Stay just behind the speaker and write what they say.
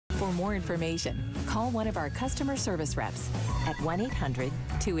For more information, call one of our customer service reps at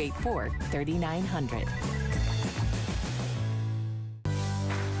 1-800-284-3900.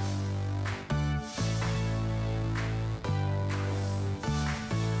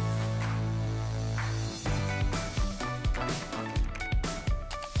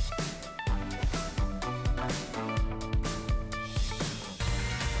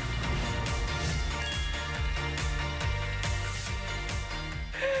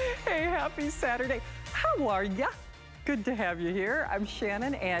 Happy Saturday. How are ya? Good to have you here. I'm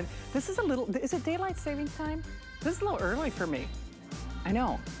Shannon, and this is is it daylight savings time? This is a little early for me. I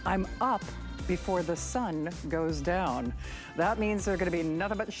know. I'm up before the sun goes down. That means there are going to be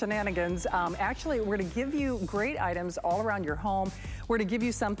nothing but shenanigans. Actually, we're going to give you great items all around your home. We're going to give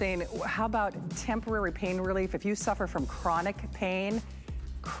you something. How about temporary pain relief? If you suffer from chronic pain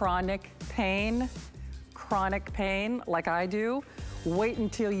like I do, wait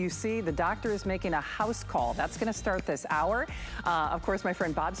until you see. The doctor is making a house call. That's going to start this hour. Of course, my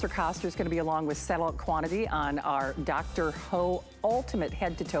friend Bob Sircoster is going to be along with Settle Out Quantity on our Dr. Ho Ultimate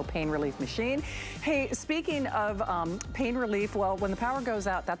head-to-toe pain relief machine. Hey, speaking of pain relief, well, when the power goes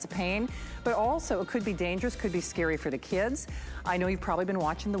out, that's a pain, but also it could be dangerous, could be scary for the kids. I know you've probably been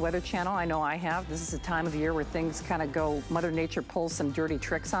watching the Weather Channel. I know I have. This is a time of year where things kind of go, Mother Nature pulls some dirty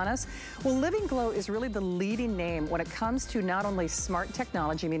tricks on us. Well, Living Glow is really the leading name when it comes to not only smart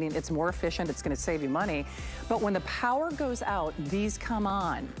technology, meaning it's more efficient, it's going to save you money, but when the power goes out, these come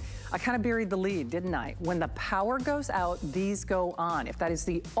on. I kind of buried the lead, didn't I? When the power goes out, these go on. If that is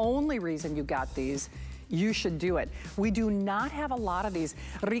the only reason you got these, you should do it. We do not have a lot of these.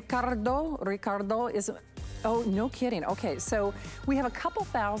 Ricardo is, oh, no kidding. Okay, so we have a couple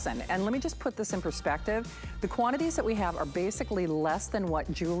thousand, and let me just put this in perspective. The quantities that we have are basically less than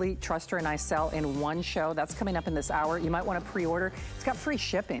what Julie Truster and I sell in one show. That's coming up in this hour. You might want to pre-order. It's got free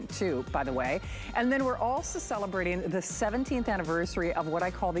shipping too, by the way. And then we're also celebrating the 17th anniversary of what I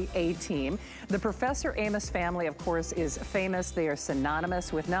call the A-Team. The Professor Amos family, of course, is famous. They are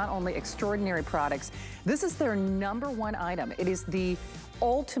synonymous with not only extraordinary products. This is their #1 item. It is the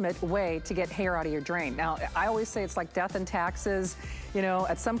ultimate way to get hair out of your drain. Now, I always say it's like death and taxes. You know,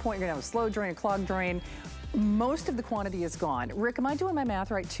 at some point you're gonna have a slow drain, a clogged drain. Most of the quantity is gone. Rick, am I doing my math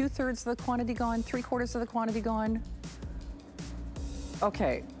right? 2/3 of the quantity gone, 3/4 of the quantity gone?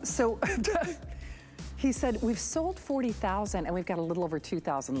 Okay, so he said, we've sold 40,000 and we've got a little over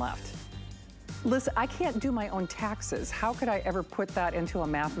 2,000 left. Listen, I can't do my own taxes. How could I ever put that into a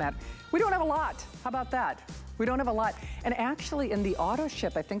math? We don't have a lot. How about that? We don't have a lot. And actually in the auto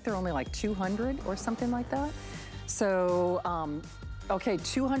ship, I think they're only like 200 or something like that. So, okay,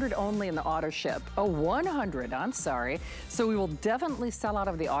 200 only in the auto ship. Oh, 100, I'm sorry. So we will definitely sell out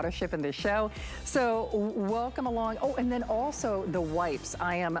of the auto ship in this show. So welcome along. Oh, and then also the wipes.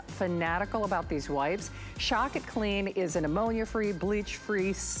 I am fanatical about these wipes. Shock It Clean is an ammonia-free,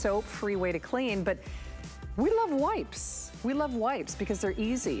 bleach-free, soap-free way to clean, but we love wipes. We love wipes because they're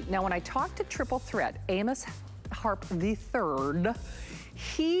easy. Now, when I talked to Triple Threat, Amos Harp III,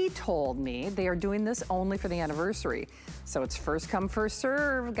 he told me they are doing this only for the anniversary. So it's first come, first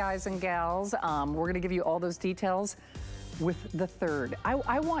serve, guys and gals. We're gonna give you all those details with the third.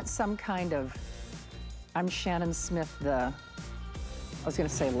 I want some kind of, I'm Shannon Smith, I was gonna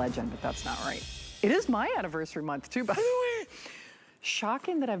say legend, but that's not right. It is my anniversary month too, by the way.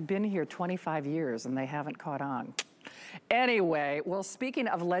 Shocking that I've been here 25 years and they haven't caught on. Anyway, well, speaking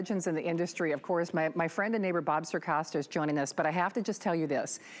of legends in the industry, of course, my friend and neighbor Bob Sircoster is joining us, but I have to just tell you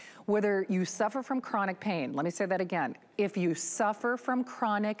this. Whether you suffer from chronic pain, let me say that again. If you suffer from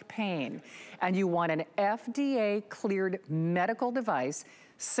chronic pain and you want an FDA-cleared medical device,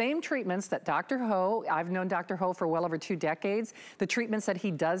 same treatments that Dr. Ho, I've known Dr. Ho for well over 2 decades, the treatments that he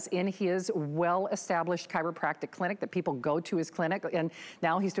does in his well-established chiropractic clinic that people go to his clinic, and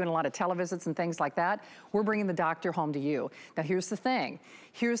now he's doing a lot of televisits and things like that, we're bringing the doctor home to you. Now here's the thing,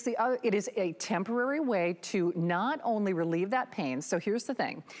 here's the other, it is a temporary way to not only relieve that pain, so here's the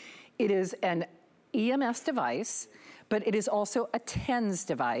thing, it is an EMS device, but it is also a TENS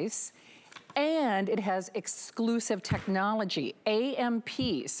device, and it has exclusive technology, AMP,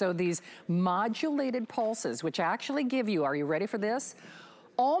 so these modulated pulses, which actually give you, are you ready for this?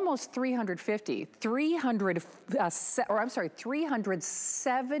 Almost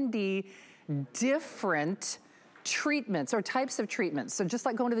 370 different treatments or types of treatments. So just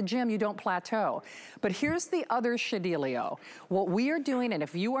like going to the gym, you don't plateau. But here's the other shadilio. What we are doing, and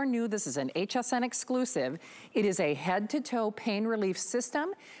if you are new, this is an HSN exclusive. It is a head-to-toe pain relief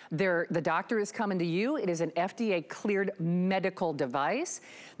system. The doctor is coming to you. It is an FDA-cleared medical device.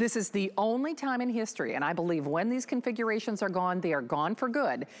 This is the only time in history, and I believe when these configurations are gone, they are gone for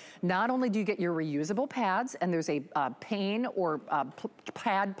good. Not only do you get your reusable pads, and there's a pain or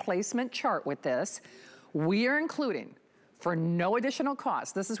pad placement chart with this, we are including, for no additional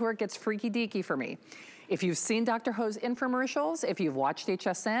cost, this is where it gets freaky deaky for me. If you've seen Dr. Ho's infomercials, if you've watched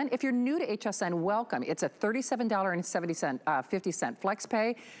HSN, if you're new to HSN, welcome. It's a $37.50 flex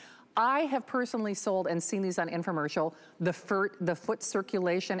pay. I have personally sold and seen these on infomercial, the foot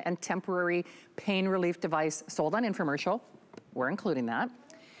circulation and temporary pain relief device sold on infomercial. We're including that.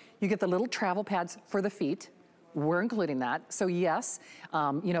 You get the little travel pads for the feet. We're including that. So yes,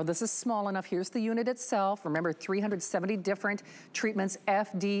 you know, this is small enough. Here's the unit itself. Remember, 370 different treatments,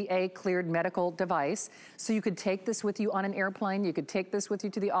 FDA cleared medical device. So you could take this with you on an airplane. You could take this with you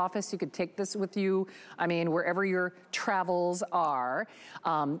to the office. You could take this with you, I mean, wherever your travels are.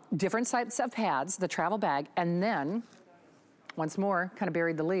 Different types of pads, the travel bag, and then, once more, kind of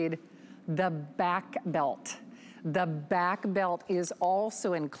buried the lead, the back belt. The back belt is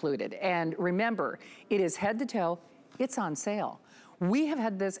also included. And remember, it is head to toe, it's on sale. We have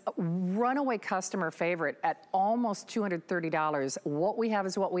had this runaway customer favorite at almost $230. What we have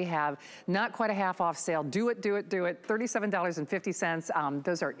is what we have. Not quite a half off sale. Do it, do it, do it. $37.50.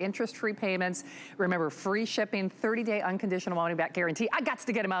 Those are interest-free payments. Remember, free shipping, 30-day unconditional money-back guarantee. I got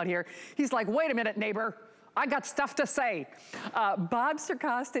to get him out here. He's like, wait a minute, neighbor. I got stuff to say. Bob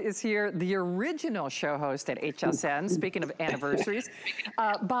Circosta is here, the original show host at HSN, speaking of anniversaries.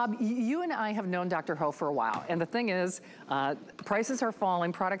 Bob, you and I have known Dr. Ho for a while, and the thing is, prices are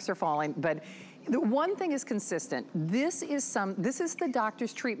falling, products are falling, but the one thing is consistent. This is the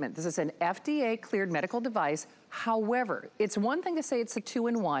doctor's treatment. This is an FDA-cleared medical device. However, it's one thing to say it's a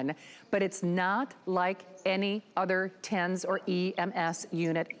 2-in-1, but it's not like any other TENS or EMS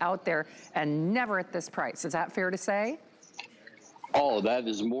unit out there, and never at this price. Is that fair to say? Oh, that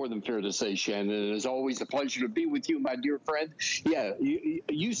is more than fair to say, Shannon. It is always a pleasure to be with you, my dear friend. Yeah,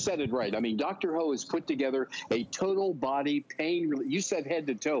 you said it right. I mean, Dr. Ho has put together a total body pain relief. You said head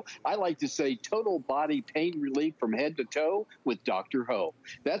to toe. I like to say total body pain relief from head to toe with Dr. Ho.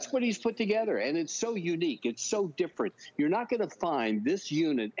 That's what he's put together, and it's so unique. It's so different. You're not going to find this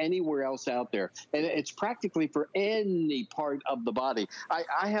unit anywhere else out there, and it's practically for any part of the body.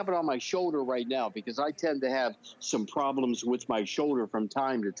 I have it on my shoulder right now because I tend to have some problems with my shoulder from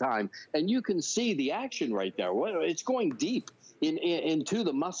time to time, and you can see the action right there. It's going deep into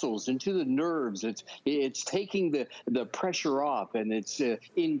the muscles, into the nerves. It's taking the pressure off, and it's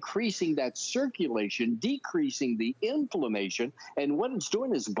increasing that circulation, decreasing the inflammation, and what it's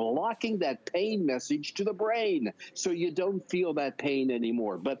doing is blocking that pain message to the brain, so you don't feel that pain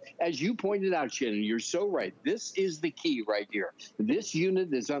anymore. But as you pointed out, Shannon, you're so right. This is the key right here. This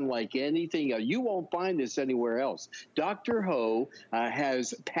unit is unlike anything else. You won't find this anywhere else. Dr. Ho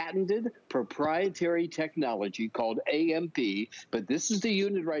has patented proprietary technology called AMP, but this is the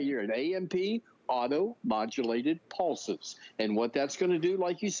unit right here, an AMP, auto-modulated pulses. And what that's going to do,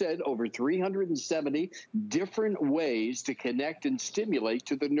 like you said, over 370 different ways to connect and stimulate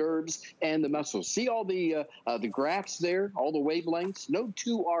to the nerves and the muscles. See all the graphs there, all the wavelengths? No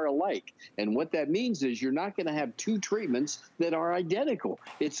two are alike. And what that means is you're not going to have two treatments that are identical.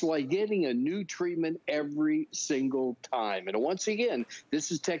 It's like getting a new treatment every single time. And once again, this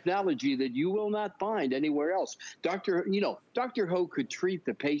is technology that you will not find anywhere else. Dr. Ho could treat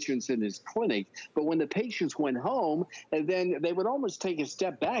the patients in his clinic, but when the patients went home, and then they would almost take a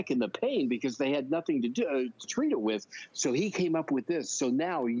step back in the pain because they had nothing to treat it with. So he came up with this. So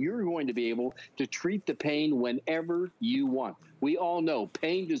now you're going to be able to treat the pain whenever you want. We all know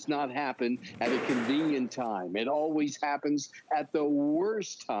pain does not happen at a convenient time. It always happens at the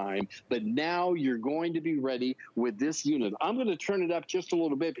worst time. But now you're going to be ready with this unit. I'm going to turn it up just a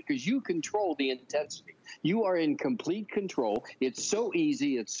little bit because you control the intensity. You are in complete control. It's so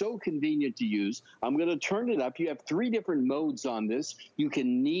easy. It's so convenient to use. I'm going to turn it up. You have 3 different modes on this. You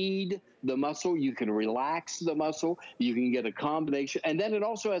can knead the muscle, you can relax the muscle, you can get a combination, and then it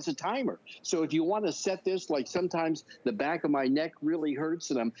also has a timer. So if you want to set this, like sometimes the back of my neck really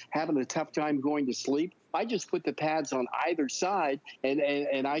hurts and I'm having a tough time going to sleep, I just put the pads on either side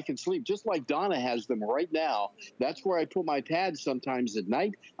and I can sleep just like Donna has them right now. That's where I put my pads sometimes at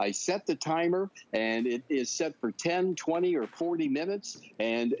night. I set the timer and it is set for 10, 20 or 40 minutes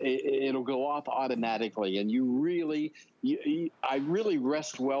and it'll go off automatically. And you really, I really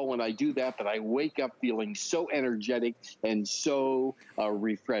rest well when I do that, but I wake up feeling so energetic and so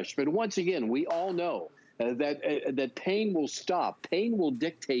refreshed. But once again, we all know that pain will stop. Pain will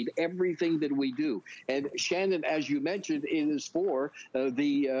dictate everything that we do. And Shannon, as you mentioned, it is for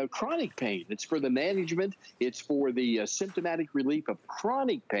the chronic pain. It's for the management. It's for the symptomatic relief of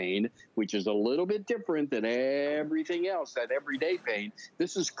chronic pain, which is a little bit different than everything else, that everyday pain.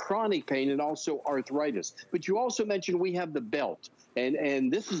 This is chronic pain and also arthritis. But you also mentioned we have the belt.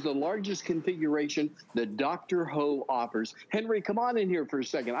 And this is the largest configuration that Dr. Ho offers. Henry, come on in here for a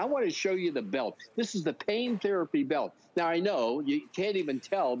second. I want to show you the belt. This is the pain therapy belt. Now, I know you can't even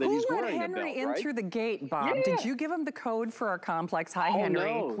tell that he's wearing a belt, right? Who let Henry in through the gate, Bob? Yeah. Did you give him the code for our complex? Hi, Henry.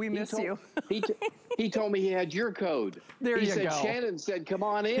 No. We miss you. He told me he had your code. There you go. He said, Shannon said, come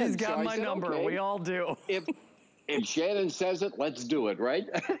on in. He's got my number. Okay. We all do. If Shannon says it, let's do it, right?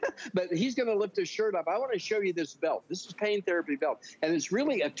 But he's going to lift his shirt up. I want to show you this belt. This is pain therapy belt, and it's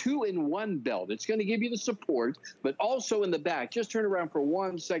really a 2-in-1 belt. It's going to give you the support, but also in the back. Just turn around for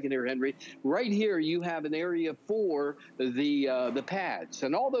 1 second here, Henry. Right here, you have an area for the pads,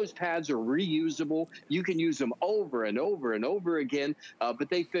 and all those pads are reusable. You can use them over and over and over again, but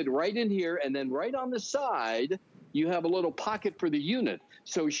they fit right in here, and then right on the side, you have a little pocket for the unit.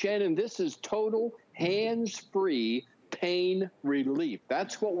 So, Shannon, this is total hands-free pain relief.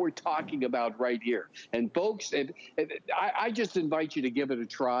 That's what we're talking about right here. And folks, I just invite you to give it a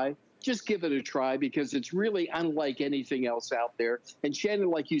try. Just give it a try because it's really unlike anything else out there. And Shannon,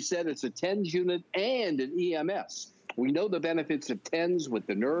 like you said, it's a TENS unit and an EMS. We know the benefits of TENS with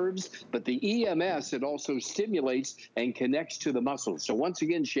the nerves, but the EMS, it also stimulates and connects to the muscles. So once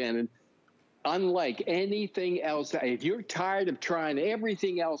again, Shannon, unlike anything else, if you're tired of trying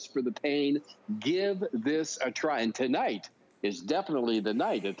everything else for the pain, give this a try. And tonight is definitely the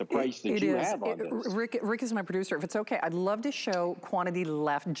night at the price that you have on this. Rick is my producer. If it's okay, I'd love to show quantity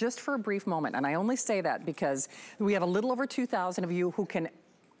left just for a brief moment. And I only say that because we have a little over 2,000 of you who can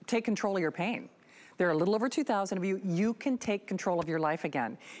take control of your pain. There are a little over 2,000 of you. You can take control of your life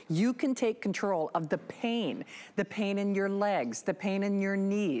again. You can take control of the pain in your legs, the pain in your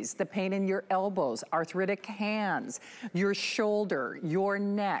knees, the pain in your elbows, arthritic hands, your shoulder, your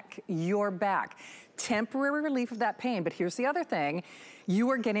neck, your back. Temporary relief of that pain. But here's the other thing.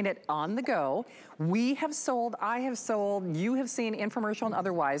 You are getting it on the go. We have sold, I have sold, you have seen infomercial and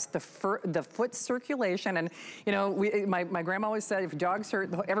otherwise, the foot circulation. And, you know, my grandma always said, if dogs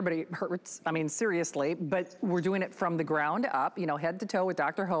hurt, everybody hurts. I mean, seriously. But we're doing it from the ground up, you know, head to toe with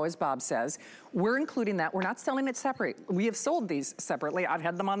Dr. Ho, as Bob says. We're including that. We're not selling it separate. We have sold these separately. I've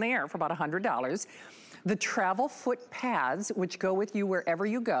had them on the air for about $100. The travel foot pads, which go with you wherever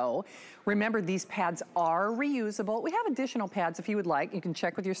you go. Remember, these pads are reusable. We have additional pads if you would like. You can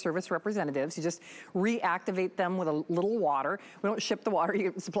check with your service representatives. You just reactivate them with a little water. We don't ship the water,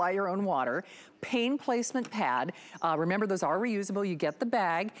 you supply your own water. Pain placement pad. Remember, those are reusable. You get the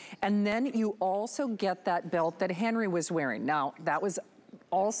bag, and then you also get that belt that Henry was wearing. Now, that was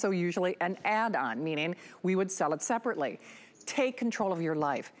also usually an add-on, meaning we would sell it separately. Take control of your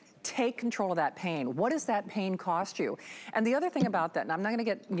life. Take control of that pain. What does that pain cost you? And the other thing about that, and I'm not gonna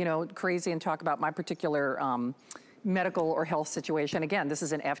get, you know, crazy and talk about my particular medical or health situation. Again, this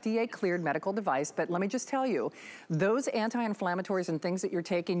is an FDA cleared medical device, but let me just tell you, those anti-inflammatories and things that you're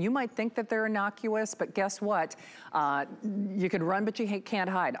taking, you might think that they're innocuous, but guess what? You could run, but you can't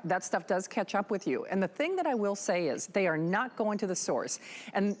hide. That stuff does catch up with you. And the thing that I will say is they are not going to the source.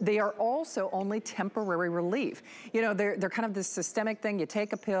 And they are also only temporary relief. You know, they're kind of this systemic thing. You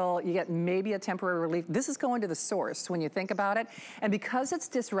take a pill, you get maybe a temporary relief. This is going to the source when you think about it. And because it's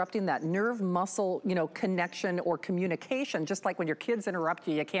disrupting that nerve muscle, you know, connection or communication, just like when your kids interrupt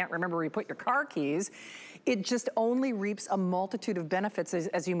you, you can't remember where you put your car keys, it just only reaps a multitude of benefits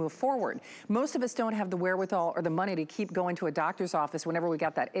as you move forward. Most of us don't have the wherewithal or the money to keep going to a doctor's office whenever we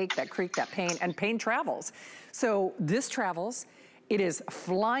got that ache, that creak, that pain, and pain travels. So this travels. It is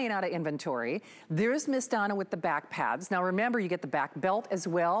flying out of inventory. There's Miss Donna with the back pads. Now remember, you get the back belt as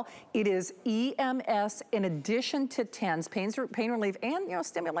well. It is EMS in addition to TENS, pain relief, and, you know,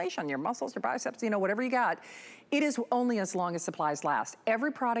 stimulation, your muscles, your biceps, you know, whatever you got. It is only as long as supplies last.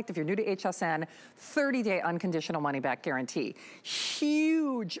 Every product, if you're new to HSN, 30-day unconditional money-back guarantee.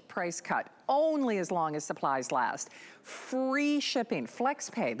 Huge price cut, only as long as supplies last. Free shipping, flex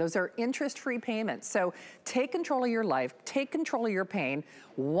pay, those are interest-free payments. So take control of your life, take control of your pain.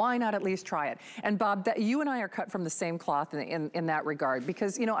 Why not at least try it? And Bob, you and I are cut from the same cloth in that regard,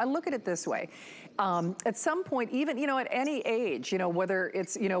 because, you know, I look at it this way. At some point, even, you know, at any age, you know, whether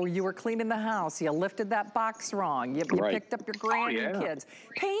it's, you know, you were cleaning the house, you lifted that box wrong, you picked up your grandkids,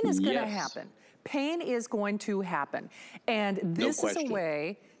 pain is gonna happen. Pain is going to happen. And this is a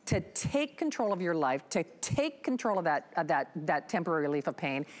way to take control of your life, to take control of that temporary relief of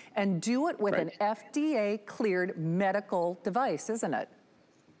pain, and do it with an FDA-cleared medical device, isn't it?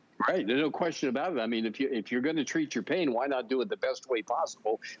 Right, there's no question about it. I mean, if you're going to treat your pain, why not do it the best way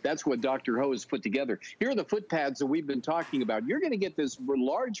possible? That's what Dr. Ho has put together. Here are the foot pads that we've been talking about. You're going to get this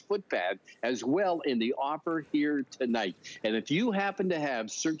large foot pad as well in the offer here tonight. And if you happen to have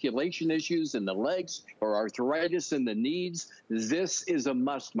circulation issues in the legs or arthritis in the knees, this is a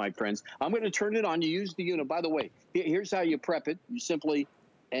must, my friends. I'm going to turn it on. You use the unit. By the way, here's how you prep it. You simply,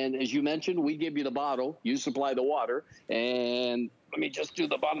 and as you mentioned, we give you the bottle. You supply the water. And let me just do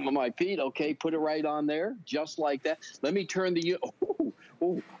the bottom of my feet. Okay, put it right on there, just like that. Let me turn the,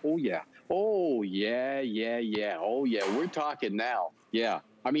 oh yeah. Oh yeah. Oh yeah, we're talking now. Yeah.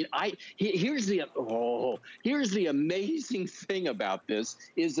 I mean, here's the amazing thing about this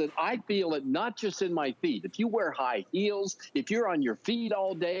is that I feel it not just in my feet. If you wear high heels, if you're on your feet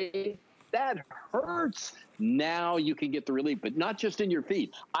all day, that hurts. Now you can get the relief, but not just in your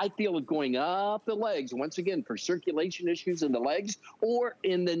feet. I feel it going up the legs, once again, for circulation issues in the legs or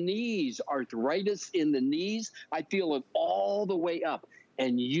in the knees, arthritis in the knees. I feel it all the way up.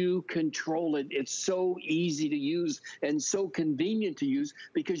 And you control it. It's so easy to use and so convenient to use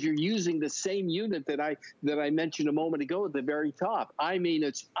because you're using the same unit that I mentioned a moment ago at the very top. I mean,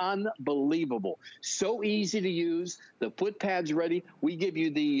 it's unbelievable. So easy to use. The foot pads ready. We give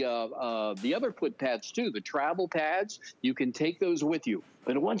you the other foot pads too, the travel pads. You can take those with you.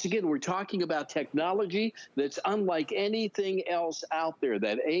 But once again, we're talking about technology that's unlike anything else out there,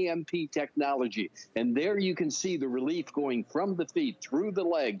 that AMP technology. And there you can see the relief going from the feet, through the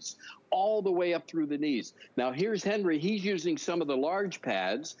legs, all the way up through the knees. Now, here's Henry. He's using some of the large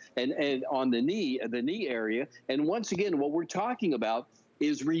pads and on the knee area. And once again, what we're talking about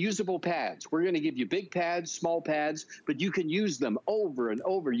is reusable pads. We're going to give you big pads, small pads, but you can use them over and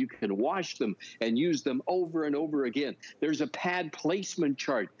over. You can wash them and use them over and over again. There's a pad placement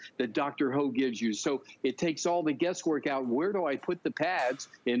chart that Dr. Ho gives you. So it takes all the guesswork out. Where do I put the pads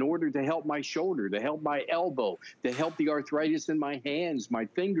in order to help my shoulder, to help my elbow, to help the arthritis in my hands, my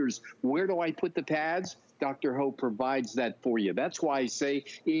fingers? Where do I put the pads? Dr. Ho provides that for you. That's why I say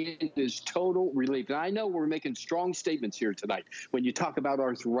it is total relief. And I know we're making strong statements here tonight when you talk about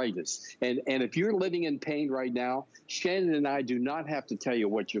arthritis. And if you're living in pain right now, Shannon and I do not have to tell you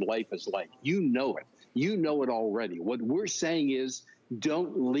what your life is like. You know it. You know it already. What we're saying is,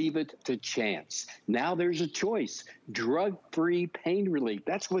 don't leave it to chance. Now there's a choice. Drug-free pain relief.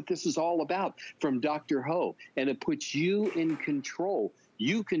 That's what this is all about from Dr. Ho. And it puts you in control.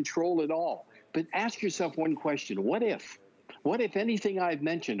 You control it all. But ask yourself one question. What if anything I've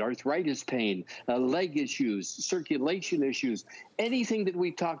mentioned, arthritis pain, leg issues, circulation issues, anything that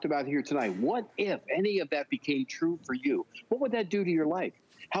we've talked about here tonight, what if any of that became true for you? What would that do to your life?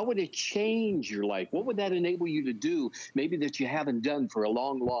 How would it change your life? What would that enable you to do maybe that you haven't done for a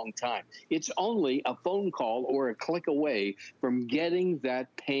long, long time? It's only a phone call or a click away from getting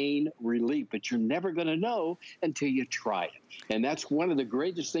that pain relief, but you're never going to know until you try it. And that's one of the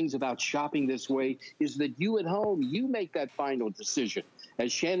greatest things about shopping this way is that you at home, you make that final decision.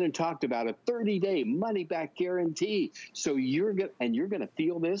 As Shannon talked about, a 30-day money-back guarantee. So you're going to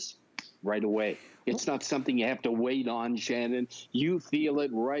feel this right away. It's not something you have to wait on, Shannon. You feel it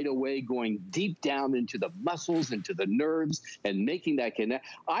right away, going deep down into the muscles, into the nerves, and making that connect.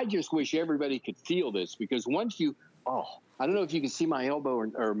 I just wish everybody could feel this because once you, I don't know if you can see my elbow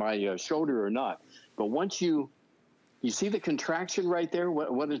or my shoulder or not, but once you see the contraction right there,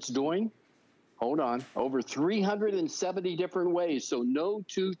 what it's doing? Hold on. Over 370 different ways. So no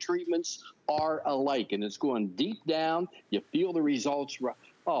two treatments are alike. And it's going deep down. You feel the results.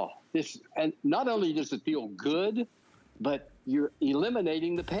 And not only does it feel good, but you're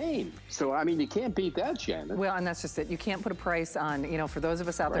eliminating the pain. So, I mean, you can't beat that, Shannon. Well, and that's just it. You can't put a price on, you know, for those of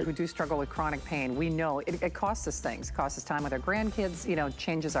us out there who do struggle with chronic pain, we know it costs us things. It costs us time with our grandkids, you know,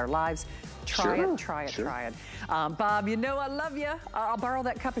 changes our lives. Try it. Bob, you know I love you. I'll borrow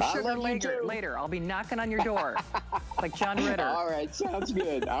that cup of sugar later. I'll be knocking on your door like John Ritter. All right, sounds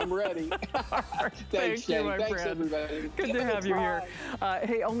good. I'm ready. Thanks, you, my Thanks, friend. everybody. Good to have you here.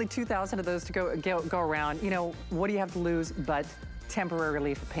 Hey, only 2,000 of those to go around. You know, what do you have to lose but temporary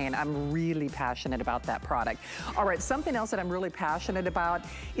relief of pain? I'm really passionate about that product. All right, something else that I'm really passionate about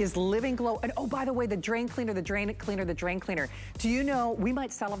is Living Glow. And oh, by the way, the drain cleaner. Do you know we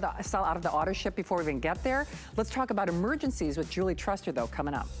might sell out of the auto ship before we even get there? Let's talk about emergencies with Julie Truster, though,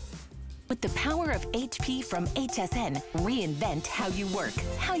 coming up. With the power of HP from HSN, reinvent how you work,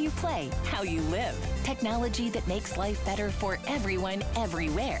 how you play, how you live. Technology that makes life better for everyone,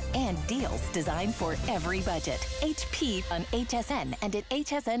 everywhere, and deals designed for every budget. HP on HSN and at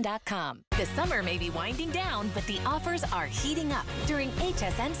hsn.com. The summer may be winding down, but the offers are heating up during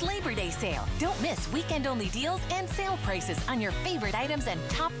HSN's Labor Day sale. Don't miss weekend-only deals and sale prices on your favorite items and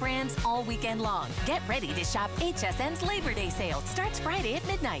top brands all weekend long. Get ready to shop HSN's Labor Day sale. Starts Friday at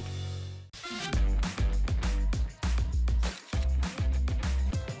midnight.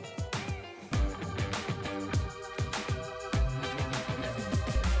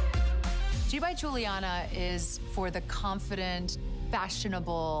 G by Juliana is for the confident,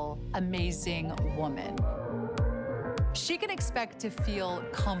 fashionable, amazing woman. She can expect to feel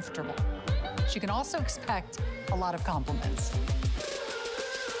comfortable. She can also expect a lot of compliments.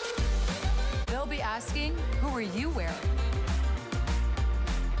 They'll be asking, who are you wearing?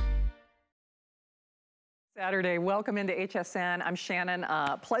 Saturday, welcome into HSN. I'm Shannon.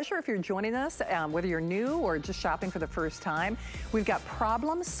 Pleasure if you're joining us, whether you're new or just shopping for the first time. We've got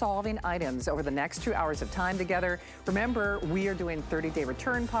problem-solving items over the next 2 hours of time together. Remember, we are doing 30-day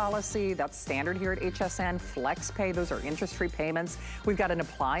return policy. That's standard here at HSN. Flex pay, those are interest-free payments. We've got an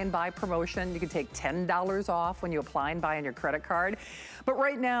apply and buy promotion. You can take $10 off when you apply and buy on your credit card. But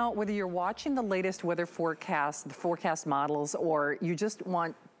right now, whether you're watching the latest weather forecast, the forecast models, or you just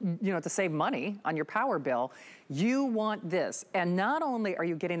want to save money on your power bill, you want this. And not only are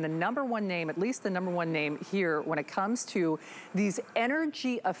you getting the #1 name, at least the #1 name here when it comes to these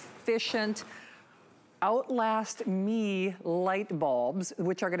energy efficient Outlast Me light bulbs,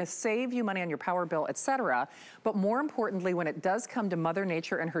 which are gonna save you money on your power bill, etc. But more importantly, when it does come to Mother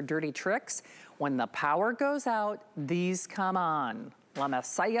Nature and her dirty tricks, when the power goes out, these come on. Let me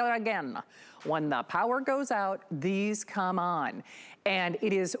say it again. When the power goes out, these come on. And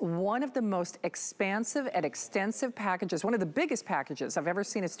it is one of the most expansive and extensive packages, one of the biggest packages I've ever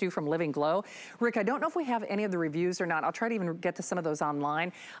seen us do from Living Glow. Rick, I don't know if we have any of the reviews or not. I'll try to even get to some of those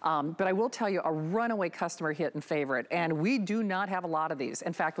online. But I will tell you, a runaway customer hit and favorite. And we do not have a lot of these.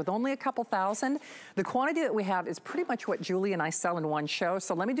 In fact, with only a couple thousand, the quantity that we have is pretty much what Julie and I sell in one show.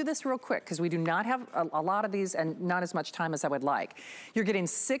 So let me do this real quick, because we do not have a lot of these and not as much time as I would like. You're getting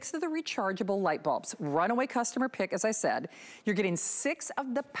 6 of the rechargeable light bulbs. Runaway customer pick, as I said. You're getting 6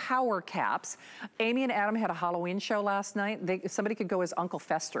 of the power caps. Amy and Adam had a Halloween show last night. Somebody could go as Uncle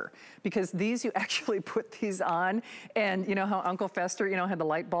Fester, because these, you actually put these on, and you know how Uncle Fester, had the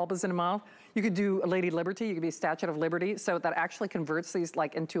light bulbs in his mouth? You could do a Lady Liberty, you could be a Statue of Liberty, so that actually converts these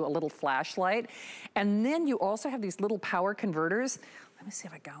like into a little flashlight. And then you also have these little power converters. Let me see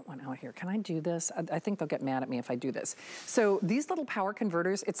if I got one out here. Can I do this? I think they'll get mad at me if I do this. So these little power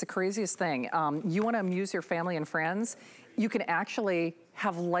converters, it's the craziest thing. You wanna amuse your family and friends, you can actually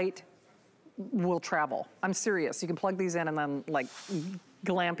have light will travel. I'm serious. You can plug these in and then like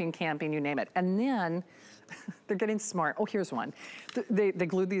glamping, camping, you name it. And then, they're getting smart. Oh, here's one. They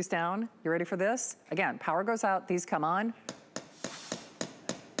glued these down. You ready for this? Again, power goes out, these come on.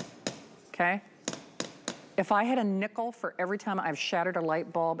 Okay? If I had a nickel for every time I've shattered a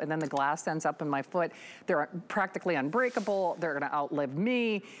light bulb and then the glass ends up in my foot, they're practically unbreakable, they're gonna outlive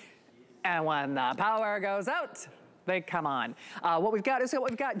me. And when the power goes out, they come on. What we've got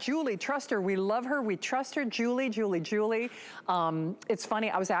Julie Truster. We love her, we trust her, Julie. It's funny,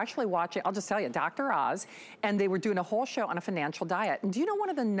 I was actually watching, I'll just tell you, Dr. Oz, and they were doing a whole show on a financial diet. And do you know one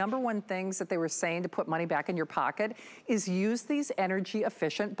of the #1 things that they were saying to put money back in your pocket is use these energy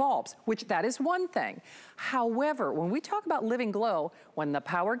efficient bulbs, which that is one thing. However, when we talk about Living Glow, when the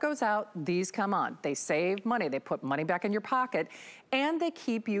power goes out, these come on. They save money, they put money back in your pocket, and they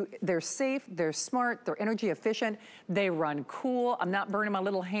keep you, they're safe, they're smart, they're energy efficient, they run cool. I'm not burning my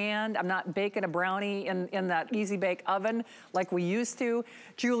little hand. I'm not baking a brownie in that easy bake oven like we used to.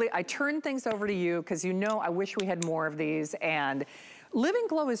 Julie, I turn things over to you because I wish we had more of these. And Living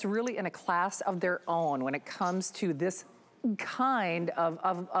Glow is really in a class of their own when it comes to this kind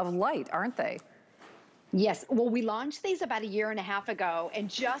of light, aren't they? Yes. Well, we launched these about 1.5 years ago, and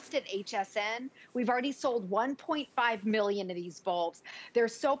just at HSN, we've already sold 1.5 million of these bulbs. They're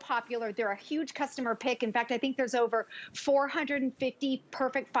so popular. They're a huge customer pick. In fact, I think there's over 450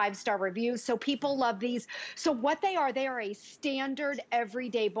 perfect 5-star reviews. So people love these. So what they are a standard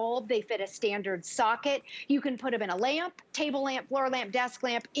everyday bulb. They fit a standard socket. You can put them in a lamp, table lamp, floor lamp, desk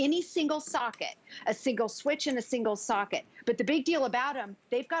lamp, any single socket, a single switch and a single socket. But the big deal about them,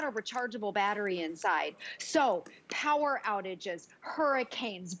 they've got a rechargeable battery inside. So power outages,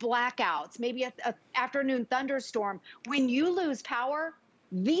 hurricanes, blackouts, maybe an afternoon thunderstorm. When you lose power,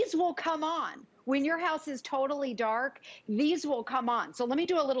 these will come on. When your house is totally dark, these will come on. So let me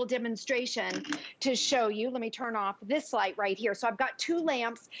do a little demonstration to show you. Let me turn off this light right here. So I've got 2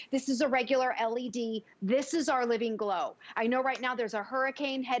 lamps. This is a regular LED. This is our living glow. I know right now there's a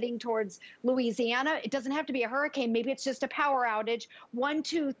hurricane heading towards Louisiana. It doesn't have to be a hurricane. Maybe it's just a power outage. 1,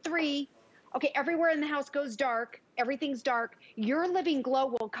 2, 3. Okay, everywhere in the house goes dark. Everything's dark. Your living glow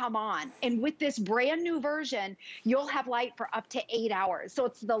will come on. And with this brand new version, you'll have light for up to 8 hours. So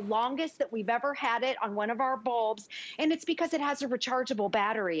it's the longest that we've ever had it on one of our bulbs. And it's because it has a rechargeable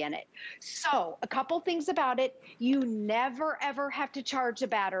battery in it. So a couple things about it. You never, ever have to charge a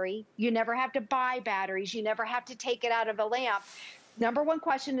battery. You never have to buy batteries. You never have to take it out of a lamp. Number one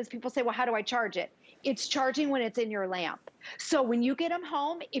question is people say, well, how do I charge it? It's charging when it's in your lamp. So when you get them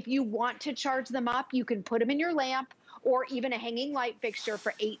home, if you want to charge them up, you can put them in your lamp or even a hanging light fixture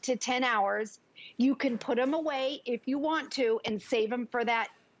for 8 to 10 hours. You can put them away if you want to and save them for that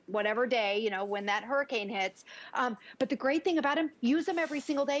whatever day, you know, when that hurricane hits. But the great thing about them, use them every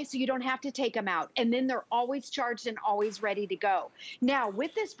single day so you don't have to take them out. And then they're always charged and always ready to go. Now,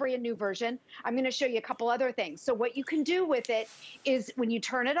 with this brand new version, I'm going to show you a couple other things. So what you can do with it is when you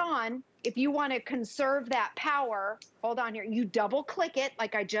turn it on, if you want to conserve that power, hold on here, you double click it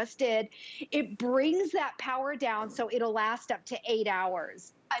like I just did. It brings that power down so it'll last up to 8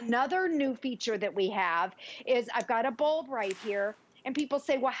 hours. Another new feature that we have is I've got a bulb right here. And people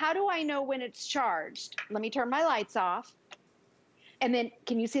say, well, how do I know when it's charged? Let me turn my lights off. And then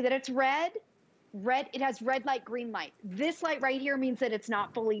can you see that it's red? Red, it has red light, green light. This light right here means that it's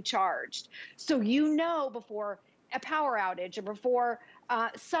not fully charged. So you know before a power outage or before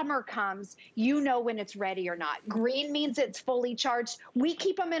summer comes, you know when it's ready or not. Green means it's fully charged. We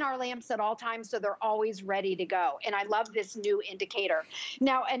keep them in our lamps at all times so they're always ready to go. And I love this new indicator.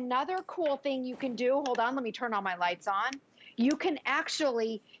 Now, another cool thing you can do, hold on, let me turn all my lights on. You can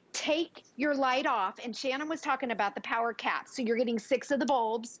actually take your light off, and Shannon was talking about the power caps. So you're getting 6 of the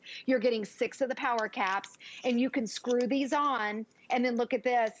bulbs, you're getting 6 of the power caps, and you can screw these on, and then look at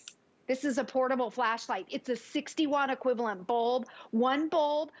this. This is a portable flashlight. It's a 60-watt equivalent bulb. One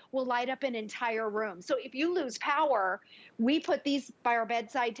bulb will light up an entire room. So if you lose power, we put these by our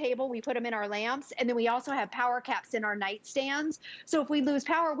bedside table, we put them in our lamps, and then we also have power caps in our nightstands. So if we lose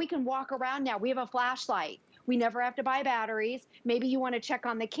power, we can walk around now. We have a flashlight. We never have to buy batteries. Maybe you want to check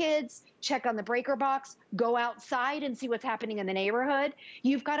on the kids, check on the breaker box, go outside and see what's happening in the neighborhood.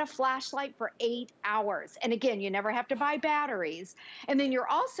 You've got a flashlight for 8 hours. And again, you never have to buy batteries. And then you're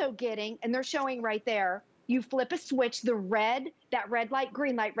also getting, and they're showing right there, you flip a switch, the red, that red light,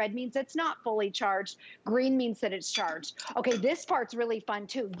 green light. Red means it's not fully charged. Green means that it's charged. Okay, this part's really fun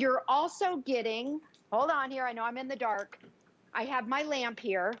too. You're also getting, hold on here, I know I'm in the dark. I have my lamp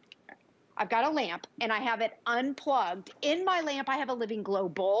here. I've got a lamp and I have it unplugged. In my lamp, I have a living glow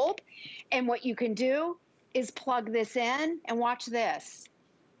bulb. And what you can do is plug this in and watch this.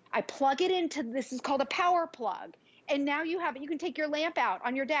 I plug it into, this is called a power plug. And now you have it, you can take your lamp out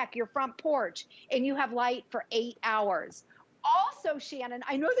on your deck, your front porch, and you have light for 8 hours. Also, Shannon,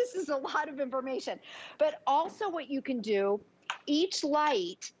 I know this is a lot of information, but also what you can do, each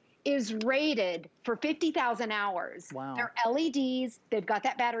light is rated for 50,000 hours. Wow. They're LEDs. They've got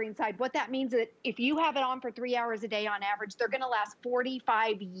that battery inside. What that means is that if you have it on for 3 hours a day on average, they're going to last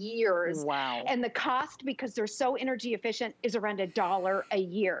 45 years. Wow. And the cost, because they're so energy efficient, is around $1 a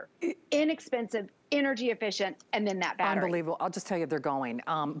year. Inexpensive, energy efficient, and then that battery. Unbelievable. I'll just tell you, they're going.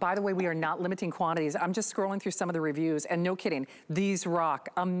 By the way, we are not limiting quantities. I'm just scrolling through some of the reviews, and no kidding, these rock.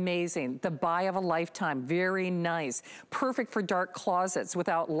 Amazing. The buy of a lifetime. Very nice. Perfect for dark closets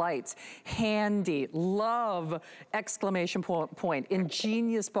without lights. Handy. Love! Exclamation point.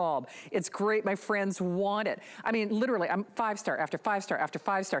 Ingenious bulb. It's great. My friends want it. I mean, literally, I'm 5-star after 5-star after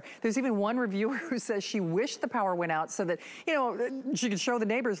 5-star. There's even one reviewer who says she wished the power went out so that, you know, she could show the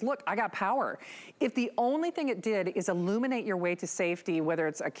neighbors, look, I got power. If the only thing it did is illuminate your way to safety, whether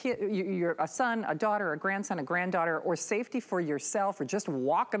it's a kid, you're a son, a daughter, a grandson, a granddaughter, or safety for yourself, or just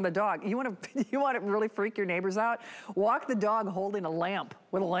walking the dog. You want to really freak your neighbors out? Walk the dog holding a lamp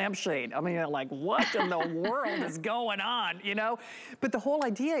with a lampshade. I mean, you're like, what in the world is going on, you know? But the whole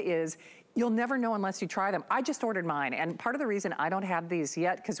idea is, you'll never know unless you try them. I just ordered mine, and part of the reason I don't have these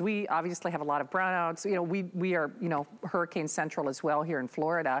yet, because we obviously have a lot of brownouts, you know, we are, you know, hurricane central as well here in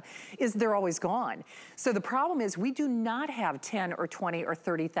Florida, is they're always gone. So the problem is we do not have 10 or 20 or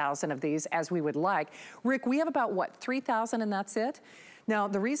 30,000 of these as we would like. Rick, we have about, what, 3,000 and that's it? Now,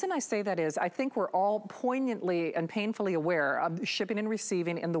 the reason I say that is I think we're all poignantly and painfully aware of shipping and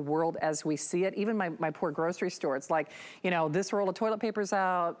receiving in the world as we see it. Even my poor grocery store, it's like, you know, this roll of toilet paper's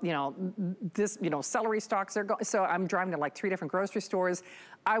out, you know, this, you know, celery stalks are going. So I'm driving to like 3 different grocery stores.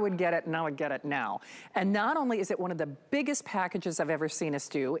 I would get it, and I would get it now. And not only is it one of the biggest packages I've ever seen us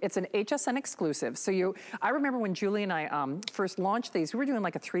do, it's an HSN exclusive. So I remember when Julie and I first launched these, we were doing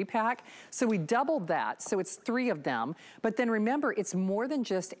like a 3-pack. So we doubled that, so it's 3 of them. But then remember, it's more than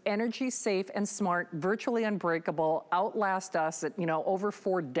just energy safe and smart, virtually unbreakable, outlast us at, you know, over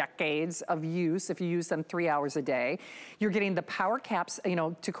 4 decades of use if you use them 3 hours a day. You're getting the power caps, you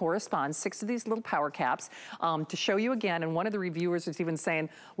know, to correspond, 6 of these little power caps to show you again. And one of the reviewers was even saying,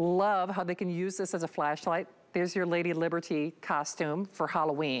 love how they can use this as a flashlight. There's your Lady Liberty costume for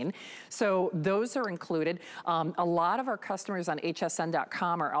Halloween. So those are included. A lot of our customers on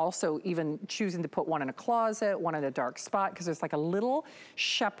hsn.com are also even choosing to put one in a closet, one in a dark spot, because there's like a little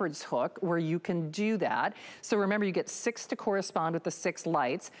shepherd's hook where you can do that. So remember, you get 6 to correspond with the 6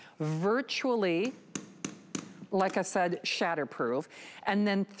 lights. Virtually, like I said, shatterproof. And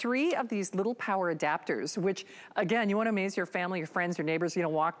then 3 of these little power adapters, which again, you want to amaze your family, your friends, your neighbors, you know,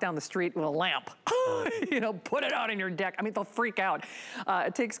 walk down the street with a lamp, you know, put it out on your deck. I mean, they'll freak out.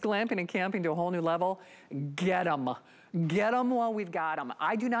 It takes glamping and camping to a whole new level. Get them. Get them while we've got them.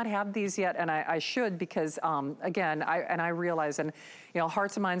 I do not have these yet, and I should, because again, I realize, and you know,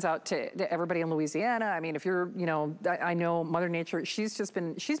 hearts and minds out to everybody in Louisiana. I mean, if you're, you know, I know Mother Nature, she's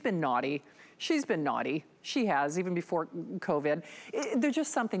been naughty. She's been naughty. She has, even before COVID. They're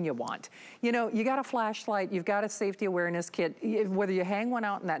just something you want. You know, you got a flashlight, you've got a safety awareness kit, whether you hang one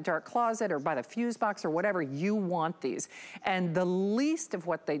out in that dark closet or by the fuse box or whatever, you want these. And the least of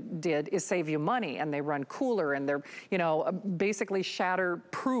what they did is save you money, and they run cooler, and they're, you know, basically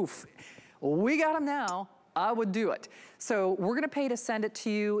shatter-proof. We got them now. I would do it. So we're gonna pay to send it to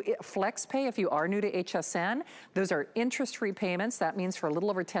you. Flex pay if you are new to HSN. Those are interest-free payments. That means for a little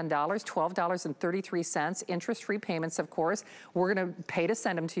over $10, $12.33, interest-free payments, of course. We're gonna pay to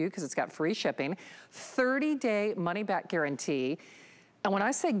send them to you because it's got free shipping. 30-day money-back guarantee. And when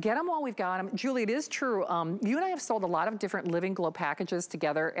I say get them while we've got them, Julie, it is true. You and I have sold a lot of different Living Glow packages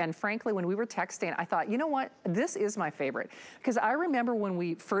together. And frankly, when we were texting, I thought, you know what? This is my favorite. Because I remember when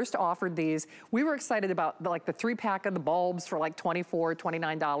we first offered these, we were excited about like the 3-pack of the bulbs for like $24,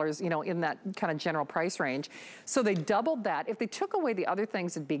 $29, you know, in that kind of general price range. So they doubled that. If they took away the other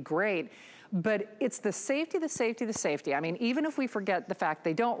things, it'd be great. But it's the safety, the safety, the safety. I mean, even if we forget the fact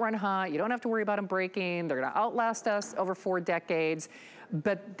they don't run hot, you don't have to worry about them breaking, they're gonna outlast us over 4 decades,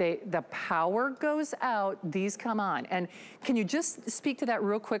 but the power goes out, these come on. And can you just speak to that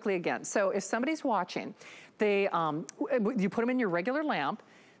real quickly again? So if somebody's watching, they, you put them in your regular lamp.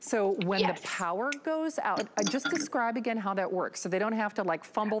 So when the power goes out, just describe again how that works, so they don't have to like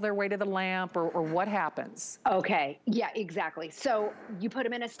fumble their way to the lamp, or what happens. Okay, yeah, exactly. So you put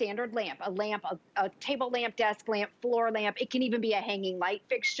them in a standard lamp, a table lamp, desk lamp, floor lamp. It can even be a hanging light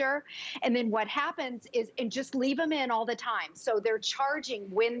fixture. And then what happens is, and just leave them in all the time. So they're charging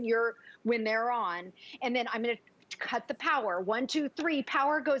when they're on. And then I'm gonna cut the power. 1, 2, 3,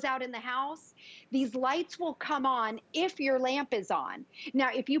 power goes out in the house. These lights will come on if your lamp is on. Now,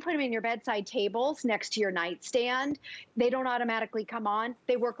 if you put them in your bedside tables next to your nightstand, they don't automatically come on.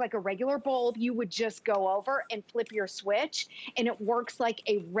 They work like a regular bulb. You would just go over and flip your switch, and it works like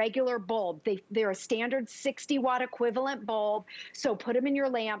a regular bulb. They're a standard 60-watt equivalent bulb. So put them in your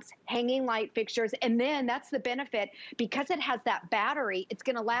lamps, hanging light fixtures, and then that's the benefit. Because it has that battery, it's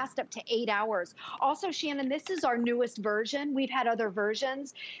gonna last up to 8 hours. Also, Shannon, this is our newest version. We've had other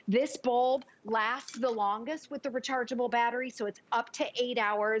versions. This bulb lasts the longest with the rechargeable battery, so it's up to 8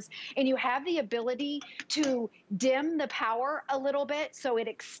 hours, and you have the ability to dim the power a little bit, so it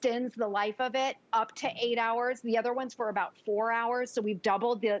extends the life of it up to 8 hours. The other one's for about 4 hours, so we've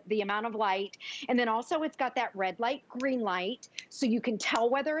doubled the amount of light. And then also it's got that red light, green light, so you can tell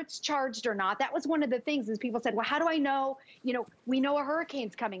whether it's charged or not. That was one of the things, is people said, well, how do I know, you know, we know a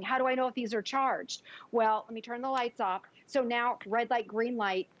hurricane's coming. How do I know if these are charged? Well, let me turn the lights off. So now red light, green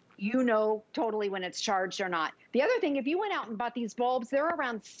light, you know totally when it's charged or not. The other thing, if you went out and bought these bulbs, they're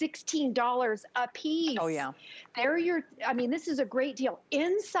around $16 a piece. Oh, yeah. I mean, this is a great deal.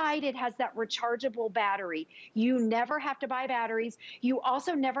 Inside, it has that rechargeable battery. You never have to buy batteries. You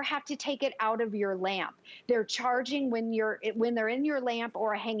also never have to take it out of your lamp. They're charging when they're in your lamp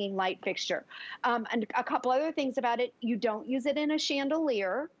or a hanging light fixture. And a couple other things about it, you don't use it in a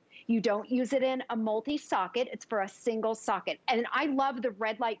chandelier. You don't use it in a multi-socket. It's for a single socket. And I love the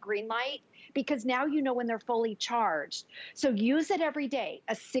red light, green light, because now you know when they're fully charged. So use it every day,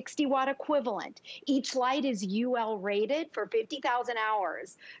 a 60-watt equivalent. Each light is UL rated for 50,000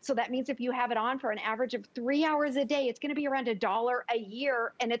 hours. So that means if you have it on for an average of 3 hours a day, it's going to be around $1 a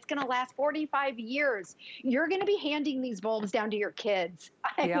year, and it's going to last 45 years. You're going to be handing these bulbs down to your kids.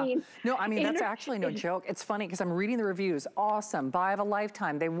 I mean, that's actually no joke. It's funny because I'm reading the reviews. Awesome. Buy of a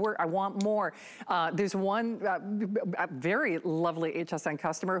lifetime. They work. I want more. There's one a very lovely HSN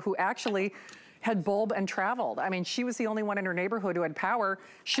customer who actually had bulb and traveled. I mean, she was the only one in her neighborhood who had power.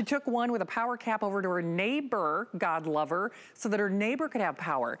 She took one with a power cap over to her neighbor, God love her, so that her neighbor could have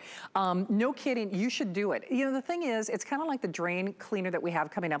power. No kidding, you should do it. You know, the thing is, it's kind of like the drain cleaner that we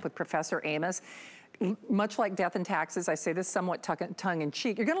have coming up with Professor Amos. Much like death and taxes, I say this somewhat tongue in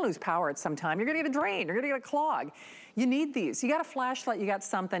cheek, you're gonna lose power at some time. You're gonna get a drain, you're gonna get a clog. You need these. You got a flashlight, you got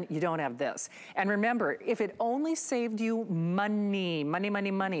something, you don't have this. And remember, if it only saved you money,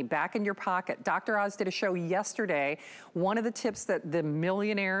 money back in your pocket. Dr. Oz did a show yesterday. One of the tips that the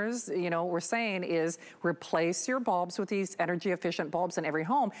millionaires, you know, were saying is replace your bulbs with these energy efficient bulbs in every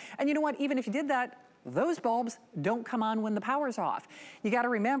home. And you know what, even if you did that, those bulbs don't come on when the power's off. You gotta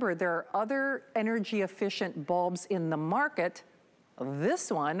remember, there are other energy efficient bulbs in the market.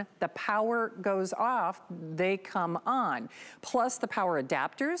 This one, the power goes off, they come on. Plus the power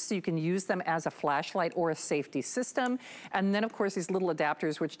adapters, so you can use them as a flashlight or a safety system. And then of course these little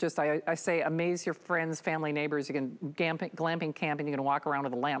adapters, which just, I say, amaze your friends, family, neighbors. You can glamping, camping, you can walk around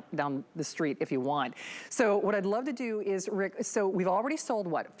with a lamp down the street if you want. So what I'd love to do is, Rick, so we've already sold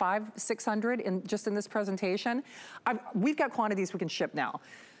what, 500-600 just in this presentation? We've got quantities we can ship now.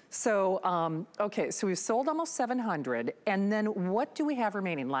 So, okay, so we've sold almost 700, and then what do we have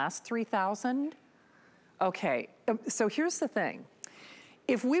remaining? Last 3,000? Okay, so here's the thing.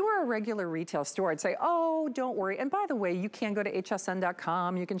 If we were a regular retail store, I'd say, oh, don't worry. And by the way, you can go to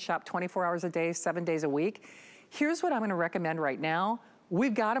hsn.com. You can shop 24 hours a day, 7 days a week. Here's what I'm gonna recommend right now.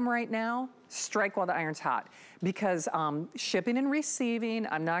 We've got them right now. Strike while the iron's hot, because shipping and receiving,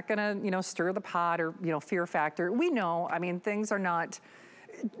 I'm not gonna, you know, stir the pot or, you know, fear factor. We know, I mean, things are not,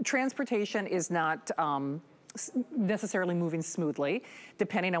 transportation is not necessarily moving smoothly,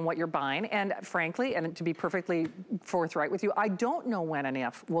 depending on what you're buying. And frankly, and to be perfectly forthright with you, I don't know when and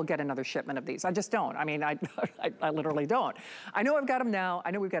if we'll get another shipment of these. I just don't. I mean, I literally don't. I know I've got them now.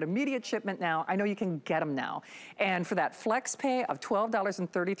 I know we've got immediate shipment now. I know you can get them now. And for that flex pay of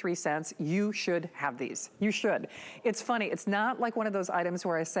 $12.33, you should have these. You should. It's funny. It's not like one of those items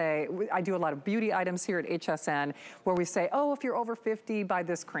where I say, I do a lot of beauty items here at HSN where we say, oh, if you're over 50, buy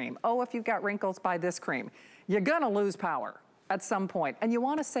this cream. Oh, if you've got wrinkles, buy this cream. You're gonna lose power at some point, and you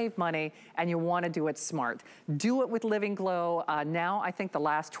wanna save money, and you wanna do it smart. Do it with Living Glow. Now, I think the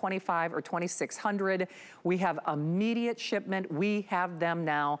last 25 or 2,600, we have immediate shipment. We have them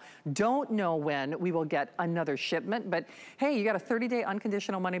now. Don't know when we will get another shipment, but hey, you got a 30-day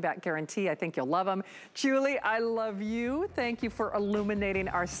unconditional money-back guarantee. I think you'll love them. Julie, I love you. Thank you for illuminating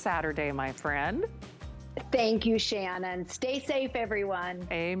our Saturday, my friend. Thank you, Shannon. Stay safe, everyone.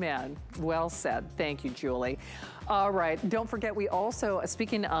 Amen. Well said. Thank you, Julie. All right, don't forget, we also,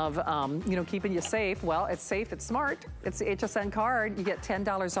 speaking of, you know, keeping you safe, well, it's safe, it's smart. It's the HSN card. You get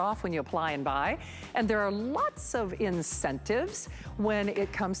 $10 off when you apply and buy. And there are lots of incentives when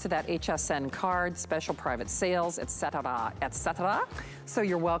it comes to that HSN card, special private sales, et cetera, et cetera. So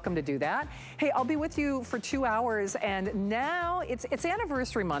you're welcome to do that. Hey, I'll be with you for 2 hours, and now it's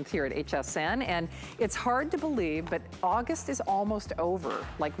anniversary month here at HSN, and it's hard to believe, but August is almost over.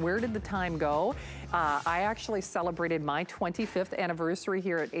 Like, where did the time go? I actually celebrated my 25th anniversary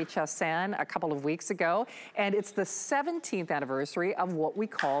here at HSN a couple of weeks ago, and it's the 17th anniversary of what we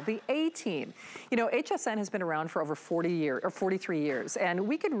call the A-Team. You know, HSN has been around for over 40 years, or 43 years, and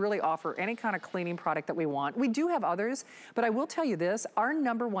we can really offer any kind of cleaning product that we want. We do have others, but I will tell you this, our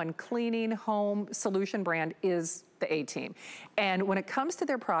 #1 cleaning home solution brand is the A-Team. And when it comes to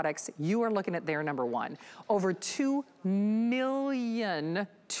their products, you are looking at their #1. Over 2 million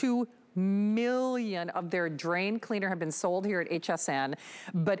of their drain cleaner have been sold here at HSN.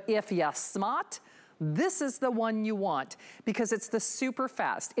 But if you're smart, This is the one you want because it's the super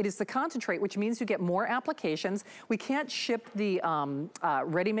fast. It is the concentrate, which means you get more applications. We can't ship the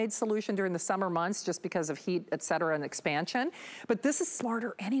ready-made solution during the summer months just because of heat, et cetera, and expansion. But this is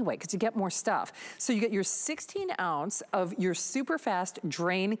smarter anyway because you get more stuff. So you get your 16 ounce of your super fast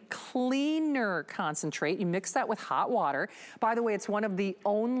drain cleaner concentrate. You mix that with hot water. By the way, it's one of the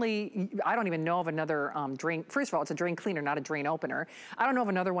only, I don't even know of another drain. First of all, it's a drain cleaner, not a drain opener. I don't know of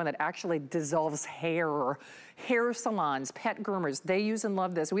another one that actually dissolves hair. Hair salons, pet groomers, they use and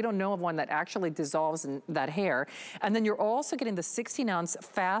love this. We don't know of one that actually dissolves in that hair. And then you're also getting the 16 ounce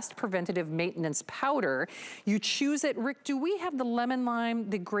fast preventative maintenance powder. You choose it. Rick, do we have the lemon lime,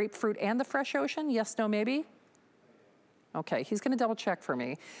 the grapefruit, and the fresh ocean? Yes, no, maybe? Okay, he's gonna double check for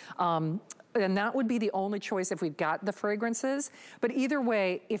me. And that would be the only choice if we've got the fragrances. But either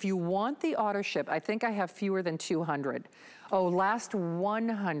way, if you want the auto ship, I think I have fewer than 200. Oh, last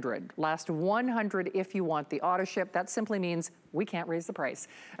 100. Last 100 if you want the auto ship. That simply means we can't raise the price.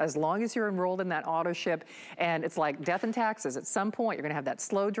 As long as you're enrolled in that auto ship, and it's like death and taxes. At some point, you're gonna have that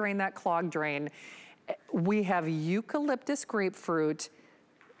slow drain, that clog drain. We have eucalyptus grapefruit,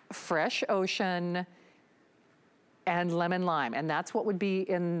 fresh ocean, and lemon lime. And that's what would be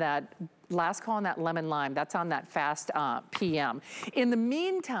in that last call on that lemon lime. That's on that fast PM. In the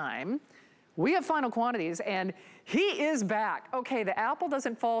meantime, we have final quantities and he is back. Okay, the apple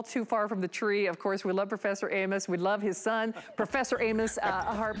doesn't fall too far from the tree. Of course, we love Professor Amos. We love his son, Professor Amos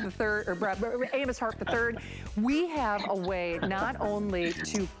Harp III, or Amos Harp III. We have a way not only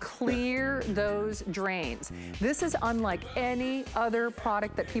to clear those drains. This is unlike any other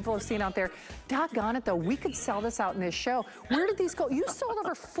product that people have seen out there. Doggone it though, we could sell this out in this show. Where did these go? You sold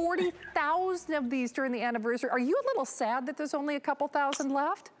over 40,000 of these during the anniversary. Are you a little sad that there's only a couple thousand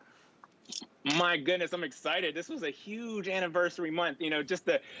left? My goodness, I'm excited. This was a huge anniversary month. You know, just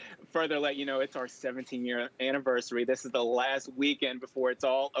to further let you know, it's our 17-year anniversary. This is the last weekend before it's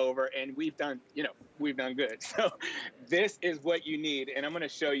all over, and we've done good. So this is what you need, and I'm going to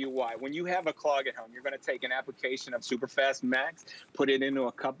show you why. When you have a clog at home, you're going to take an application of Superfast Max, put it into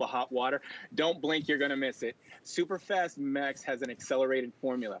a cup of hot water. Don't blink, you're going to miss it. Superfast Max has an accelerated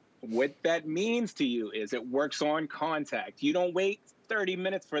formula. What that means to you is it works on contact. You don't wait 30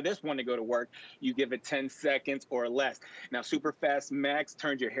 minutes for this one to go to work. You give it 10 seconds or less. Now, Superfast Max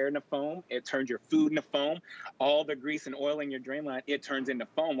turns your hair into foam. It turns your food into foam. All the grease and oil in your drain line, it turns into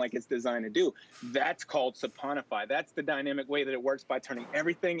foam like it's designed to do. That's called saponify. That's the dynamic way that it works, by turning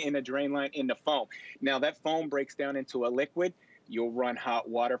everything in the drain line into foam. Now, that foam breaks down into a liquid. You'll run hot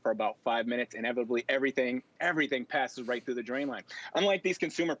water for about 5 minutes. Inevitably, everything passes right through the drain line. Unlike these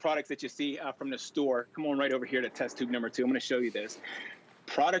consumer products that you see from the store, come on right over here to test tube number 2. I'm going to show you this.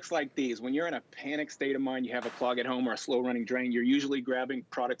 Products like these, when you're in a panic state of mind, you have a clog at home or a slow running drain, you're usually grabbing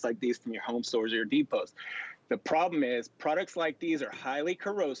products like these from your home stores or your depots. The problem is products like these are highly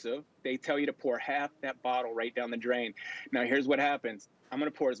corrosive. They tell you to pour half that bottle right down the drain. Now, here's what happens. I'm going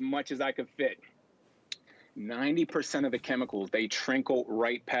to pour as much as I can fit. 90% of the chemicals, they trickle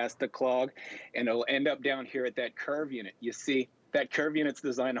right past the clog, and it'll end up down here at that curve unit. You see, that curve unit's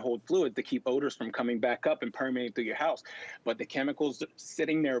designed to hold fluid to keep odors from coming back up and permeating through your house. But the chemicals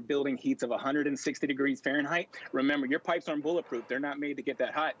sitting there building heats of 160 degrees Fahrenheit, remember, your pipes aren't bulletproof. They're not made to get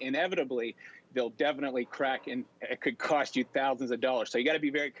that hot. Inevitably, they'll definitely crack, and it could cost you thousands of dollars. So you got to be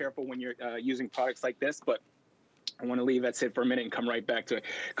very careful when you're using products like this. But I want to leave that sit for a minute and come right back to it.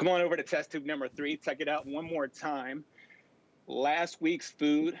 Come on over to test tube number 3. Check it out one more time. Last week's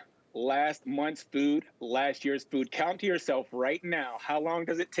food, last month's food, last year's food. Count to yourself right now, how long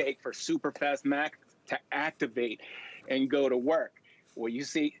does it take for Superfast Max to activate and go to work? Well, you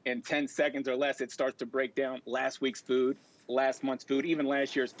see, in 10 seconds or less, it starts to break down last week's food, last month's food, even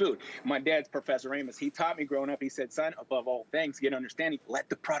last year's food. My dad's Professor Amos. He taught me growing up, he said, son, above all things, get understanding, let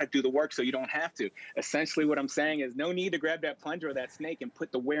the product do the work so you don't have to. Essentially what I'm saying is no need to grab that plunger or that snake and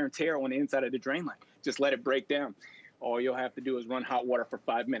put the wear and tear on the inside of the drain line. Just let it break down. All you'll have to do is run hot water for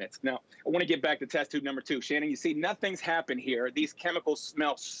 5 minutes. Now, I want to get back to test tube number 2. Shannon, you see, nothing's happened here. These chemicals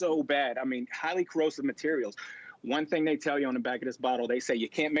smell so bad. I mean, highly corrosive materials. One thing they tell you on the back of this bottle, they say you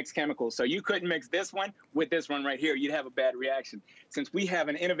can't mix chemicals. So you couldn't mix this one with this one right here. You'd have a bad reaction. Since we have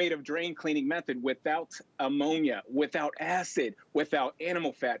an innovative drain cleaning method without ammonia, without acid, without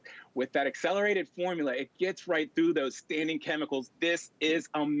animal fat, with that accelerated formula, it gets right through those standing chemicals. This is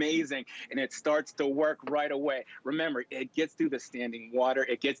amazing, and it starts to work right away. Remember, it gets through the standing water,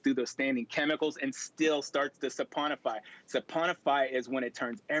 it gets through those standing chemicals, and still starts to saponify. Saponify is when it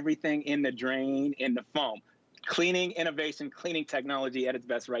turns everything in the drain into foam. Cleaning innovation, cleaning technology at its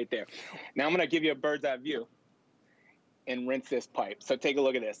best right there. Now I'm going to give you a bird's eye view and rinse this pipe. So take a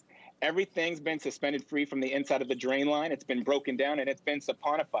look at this. Everything's been suspended free from the inside of the drain line. It's been broken down and it's been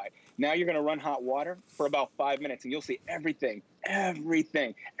saponified. Now you're going to run hot water for about 5 minutes and you'll see everything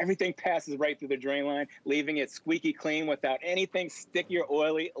passes right through the drain line, leaving it squeaky clean without anything sticky or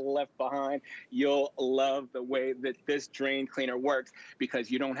oily left behind. You'll love the way that this drain cleaner works because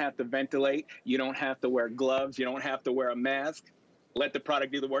you don't have to ventilate. You don't have to wear gloves. You don't have to wear a mask. Let the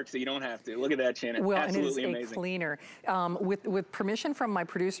product do the work so you don't have to. Look at that, Shannon. Well, absolutely and it is amazing. A cleaner. With permission from my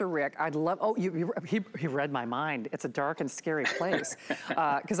producer, Rick, I'd love, oh, he read my mind. It's a dark and scary place.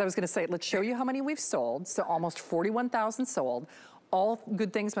 Because I was gonna say, let's show you how many we've sold. So almost 41,000 sold. All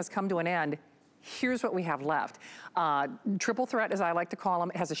good things must come to an end. Here's what we have left. Triple Threat, as I like to call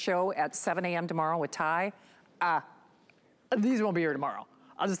them, has a show at 7 a.m. tomorrow with Ty. These won't be here tomorrow.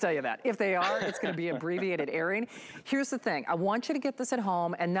 I'll just tell you that. If they are, it's gonna be abbreviated airing. Here's the thing, I want you to get this at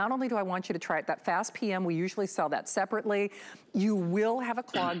home, and not only do I want you to try it, that Fast PM, we usually sell that separately. You will have a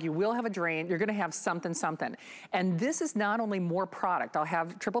clog, you will have a drain, you're gonna have something. And this is not only more product, I'll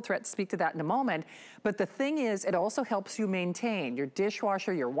have Triple Threat speak to that in a moment, but the thing is, it also helps you maintain your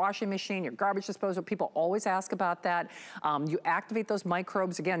dishwasher, your washing machine, your garbage disposal. People always ask about that. You activate those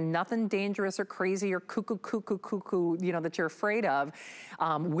microbes. Again, nothing dangerous or crazy or cuckoo, you know, that you're afraid of.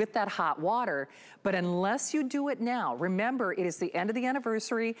 With that hot water, but unless you do it now, remember it is the end of the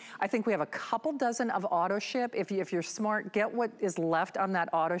anniversary. I think we have a couple dozen of auto ship. If you're smart, get what is left on that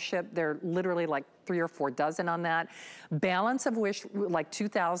auto ship. They're literally like 3 or 4 dozen on that. Balance of which, like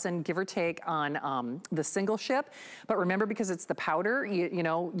 2,000, give or take, on the single ship. But remember, because it's the powder, you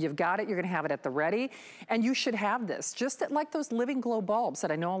know, you've got it, you're gonna have it at the ready. And you should have this, just like those Living Glow bulbs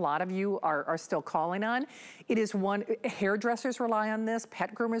that I know a lot of you are still calling on. It is one, hairdressers rely on this,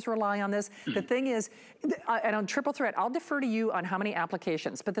 pet groomers rely on this. The thing is, and on Triple Threat, I'll defer to you on how many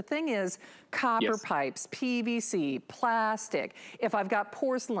applications, but the thing is, copper pipes, PVC, plastic, if I've got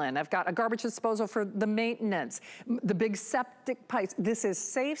porcelain, I've got a garbage disposal for the maintenance, the big septic pipes. This is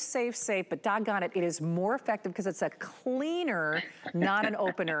safe, but doggone it, it is more effective because it's a cleaner, not an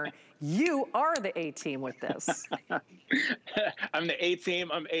opener. You are the A-team with this. I'm the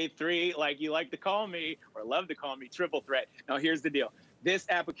A-team, I'm A3, like you like to call me, or love to call me, Triple Threat. Now here's the deal. This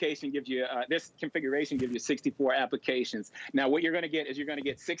application gives you, this configuration gives you 64 applications. Now what you're gonna get is you're gonna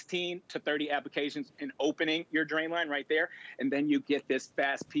get 16 to 30 applications in opening your drain line right there, and then you get this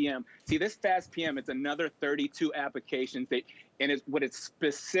Fast PM. See, this Fast PM, it's another 32 applications that, and it's what it's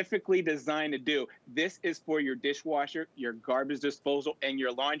specifically designed to do. This is for your dishwasher, your garbage disposal, and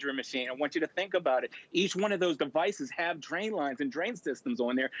your laundry machine. I want you to think about it. Each one of those devices have drain lines and drain systems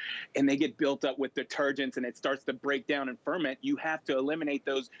on there, and they get built up with detergents, and it starts to break down and ferment. You have to eliminate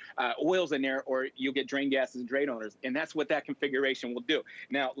those oils in there, or you'll get drain gases and drain odors, and that's what that configuration will do.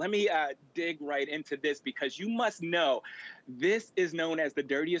 Now, let me dig right into this, because you must know this is known as the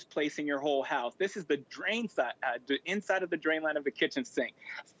dirtiest place in your whole house. This is the drain side, the inside of the drain line of the kitchen sink.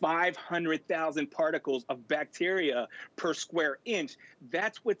 500,000 particles of bacteria per square inch.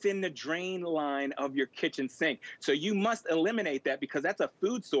 That's what's in the drain line of your kitchen sink. So you must eliminate that, because that's a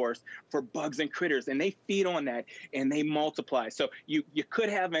food source for bugs and critters, and they feed on that and they multiply. So you could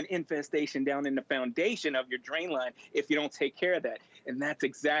have an infestation down in the foundation of your drain line if you don't take care of that. And that's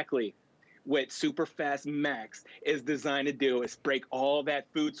exactly what Super Fast Max is designed to do, is break all that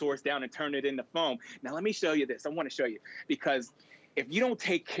food source down and turn it into foam. Now, let me show you this. I want to show you, because if you don't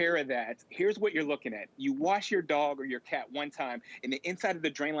take care of that, here's what you're looking at. You wash your dog or your cat one time, and the inside of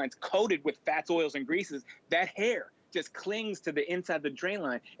the drain line's coated with fats, oils, and greases. That hair just clings to the inside of the drain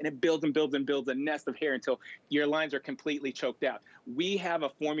line, and it builds and builds and builds a nest of hair until your lines are completely choked out. We have a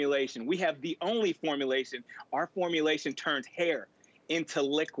formulation. We have the only formulation. Our formulation turns hair into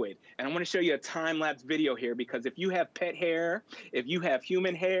liquid. And I want to show you a time-lapse video here, because if you have pet hair, if you have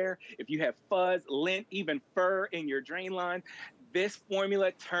human hair, if you have fuzz, lint, even fur in your drain line, this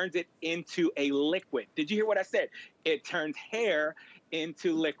formula turns it into a liquid. Did you hear what I said? It turns hair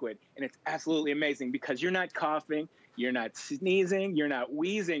into liquid. And it's absolutely amazing, because you're not coughing, you're not sneezing, you're not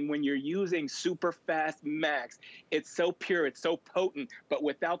wheezing when you're using Super Fast Max. It's so pure, it's so potent, but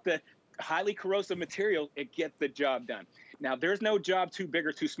without the highly corrosive material, it gets the job done. Now, there's no job too big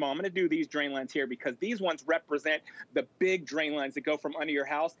or too small. I'm going to do these drain lines here, because these ones represent the big drain lines that go from under your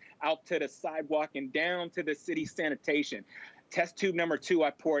house out to the sidewalk and down to the city sanitation. Test tube number 2, I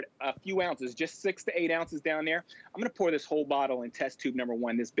poured a few ounces, just 6 to 8 ounces down there. I'm going to pour this whole bottle in test tube number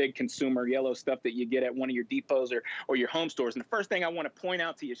 1, this big consumer yellow stuff that you get at one of your depots or your home stores. And the first thing I want to point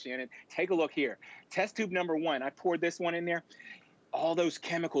out to you, Shannon, take a look here. Test tube number 1, I poured this one in there. all those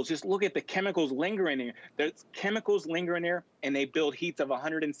chemicals, just look at the chemicals lingering there. There's chemicals lingering there, and they build heats of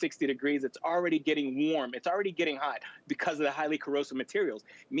 160 degrees. It's already getting warm. It's already getting hot because of the highly corrosive materials.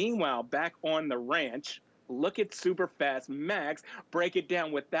 Meanwhile, back on the ranch, look at Superfast Max, break it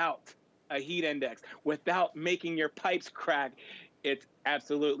down without a heat index, without making your pipes crack. It's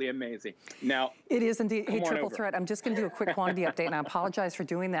absolutely amazing. Now, it is indeed. Hey, Triple Threat, I'm just going to do a quick quantity update, and I apologize for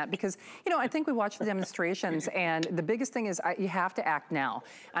doing that because, you know, I think we watched the demonstrations, and the biggest thing is you have to act now.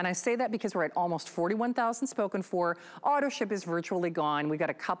 And I say that because we're at almost 41,000 spoken for. Auto ship is virtually gone. We got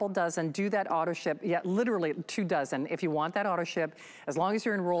a couple dozen. Do that auto ship. Yeah, literally 2 dozen. If you want that auto ship, as long as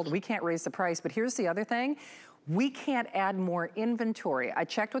you're enrolled, we can't raise the price. But here's the other thing. We can't add more inventory. I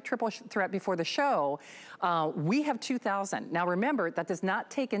checked with Triple Threat before the show. We have 2,000. Now remember, that does not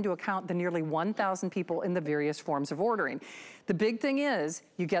take into account the nearly 1,000 people in the various forms of ordering. The big thing is,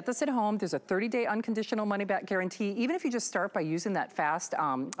 you get this at home, there's a 30-day unconditional money-back guarantee. Even if you just start by using that fast,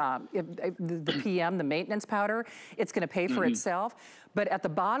 the PM, the maintenance powder, it's gonna pay for itself. But at the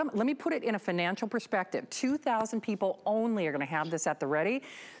bottom, let me put it in a financial perspective. 2,000 people only are gonna have this at the ready.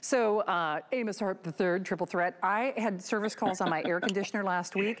 So Amos Harp III, Triple Threat, I had service calls on my air conditioner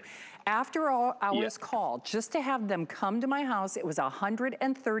last week. After all hours call, just to have them come to my house, it was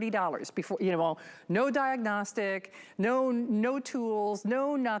 $130 before, you know, no diagnostic, no tools,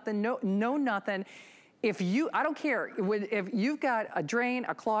 no nothing, no nothing. If you, I don't care, if you've got a drain,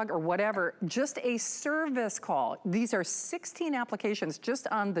 a clog, or whatever, just a service call. These are 16 applications just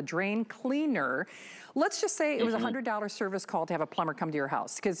on the drain cleaner. Let's just say it was a $100 service call to have a plumber come to your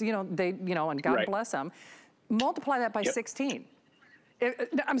house, because, you know, they, you know, and God bless them. Multiply that by 16.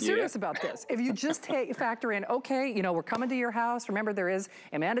 I'm serious about this. If you just factor in, okay, you know, we're coming to your house. Remember, there is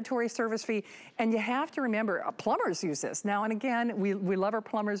a mandatory service fee. And you have to remember, plumbers use this. Now and again, we love our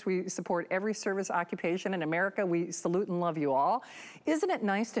plumbers. We support every service occupation in America. We salute and love you all. Isn't it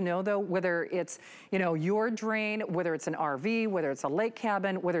nice to know, though, whether it's, you know, your drain, whether it's an RV, whether it's a lake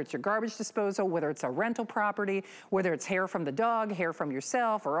cabin, whether it's your garbage disposal, whether it's a rental property, whether it's hair from the dog, hair from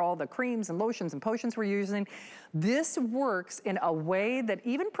yourself, or all the creams and lotions and potions we're using. This works in a way that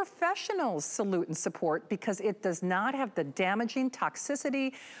even professionals salute and support, because it does not have the damaging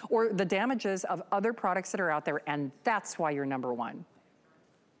toxicity or the damages of other products that are out there, and that's why you're number one.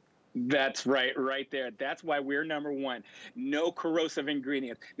 That's right there. That's why we're number one. No corrosive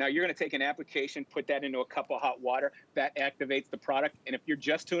ingredients. Now, you're going to take an application, put that into a cup of hot water. That activates the product. And if you're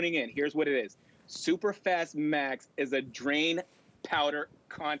just tuning in, here's what it is. Superfast Max is a drain powder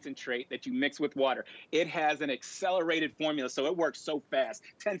concentrate that you mix with water. It has an accelerated formula, so it works so fast.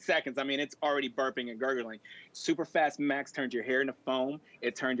 10 seconds, I mean, it's already burping and gurgling. Superfast Max turns your hair into foam.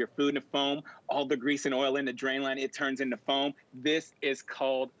 It turns your food into foam. All the grease and oil in the drain line, it turns into foam. This is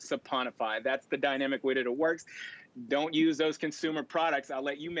called saponify. That's the dynamic way that it works. Don't use those consumer products. I'll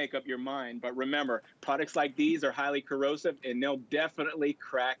let you make up your mind. But remember, products like these are highly corrosive, and they'll definitely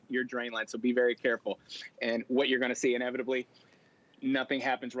crack your drain line. So be very careful. And what you're going to see inevitably, nothing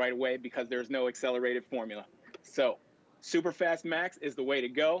happens right away because there's no accelerated formula. So Superfast Max is the way to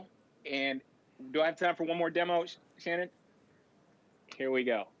go. And do I have time for one more demo, Shannon? Here we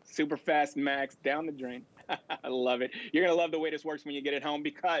go. Superfast Max down the drain. I love it. You're going to love the way this works when you get it home,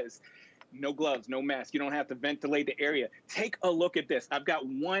 because no gloves, no mask. You don't have to ventilate the area. Take a look at this. I've got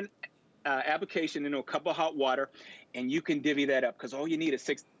one application into a cup of hot water, and you can divvy that up, because all you need is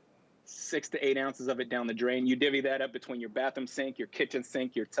 6 to 8 ounces of it down the drain. You divvy that up between your bathroom sink, your kitchen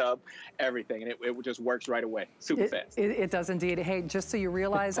sink, your tub, everything, and it just works right away. Super fast. It does indeed. Hey, just so you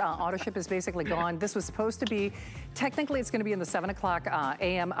realize, auto ship is basically gone. This was supposed to be, technically it's going to be in the 7 o'clock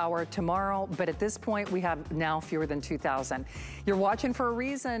a.m. hour tomorrow, but at this point we have now fewer than 2,000. You're watching for a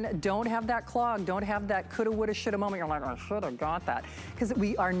reason. Don't have that clog. Don't have that coulda, woulda, shoulda moment. You're like, I should have got that. Because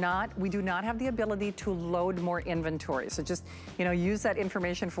we do not have the ability to load more inventory. So just, you know, use that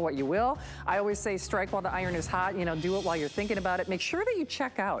information for what you will. I always say strike while the iron is hot. You know, do it while you're thinking about it. Make sure that you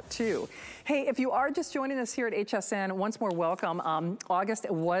check out too. Hey, if you are just joining us here at HSN, once more welcome. August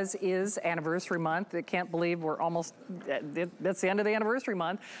is anniversary month. I can't believe we're almost, that's the end of the anniversary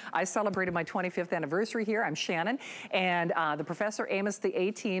month. I celebrated my 25th anniversary here. I'm Shannon, and the Professor Amos, the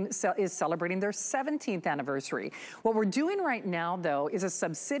A-team, is celebrating their 17th anniversary. What we're doing right now, though, is a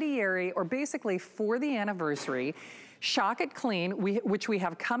subsidiary, or basically for the anniversary, Shock It Clean, which we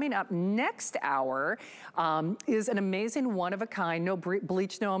have coming up next hour, is an amazing one-of-a-kind, no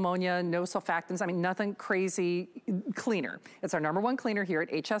bleach, no ammonia, no surfactants, I mean, nothing crazy cleaner. It's our #1 cleaner here at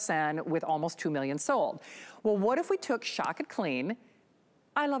HSN with almost 2 million sold. Well, what if we took Shock It Clean,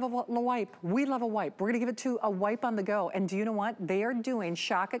 I love a wipe. We love a wipe. We're gonna give it to a wipe on the go. And do you know what? They are doing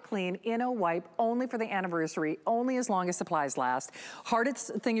Shock It Clean in a wipe only for the anniversary, only as long as supplies last.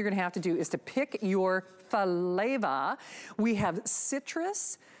 Hardest thing you're gonna have to do is to pick your flavor. We have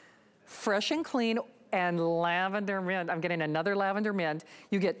citrus, fresh and clean, and lavender mint. I'm getting another lavender mint.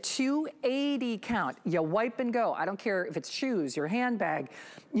 You get 280 count. You wipe and go. I don't care if it's shoes, your handbag,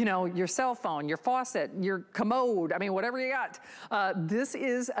 you know, your cell phone, your faucet, your commode, I mean, whatever you got. This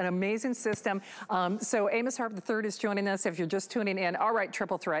is an amazing system. So Amos Harp III is joining us if you're just tuning in. All right,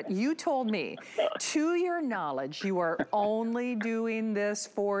 Triple Threat, you told me, to your knowledge, you are only doing this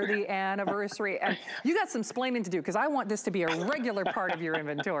for the anniversary. And you got some splaining to do, because I want this to be a regular part of your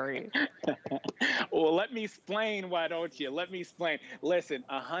inventory. Well, let me explain, why don't you? Let me explain. Listen,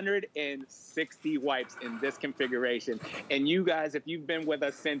 160 wipes in this configuration. And you guys, if you've been with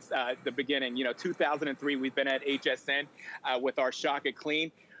us since the beginning, you know, 2003, we've been at HSN with our Shock It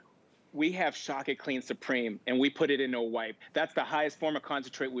Clean. We have Shock It Clean Supreme, and we put it in a wipe. That's the highest form of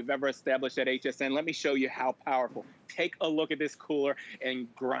concentrate we've ever established at HSN. Let me show you how powerful. Take a look at this cooler and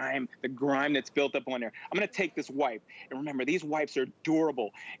grime, the grime that's built up on there. I'm gonna take this wipe, and remember, these wipes are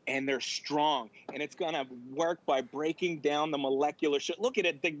durable, and they're strong, and it's gonna work by breaking down the molecular Look at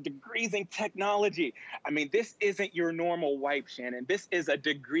it, the degreasing technology. I mean, this isn't your normal wipe, Shannon. This is a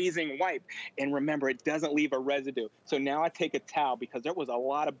degreasing wipe, and remember, it doesn't leave a residue. So now I take a towel, because there was a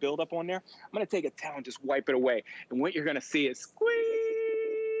lot of buildup on there. I'm gonna take a towel and just wipe it away, and what you're gonna see is squeaky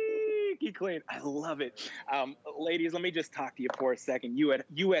clean. I love it. Ladies, let me just talk to you for a second. You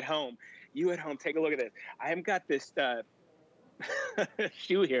at home, take a look at this. I have got this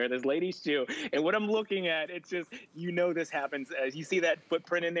shoe here, this lady's shoe, and what I'm looking at, it's just, you know, this happens. As you see that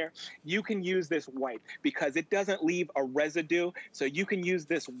footprint in there, you can use this wipe because it doesn't leave a residue. So you can use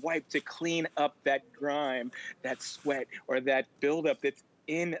this wipe to clean up that grime, that sweat, or that buildup that's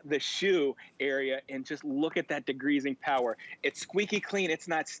in the shoe area, and just look at that degreasing power. It's squeaky clean, it's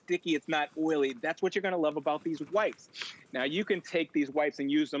not sticky, it's not oily. That's what you're gonna love about these wipes. Now you can take these wipes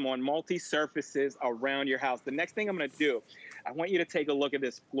and use them on multi-surfaces around your house. The next thing I'm gonna do, I want you to take a look at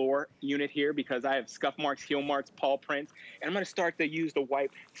this floor unit here, because I have scuff marks, heel marks, paw prints, and I'm gonna start to use the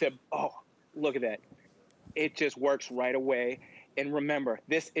wipe to, oh, look at that. It just works right away. And remember,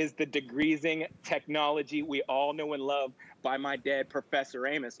 this is the degreasing technology we all know and love by my dad, Professor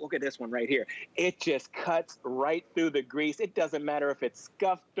Amos. Look at this one right here. It just cuts right through the grease. It doesn't matter if it's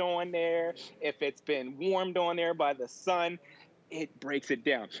scuffed on there, if it's been warmed on there by the sun, it breaks it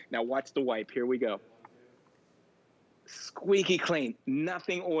down. Now watch the wipe. Here we go. Squeaky clean,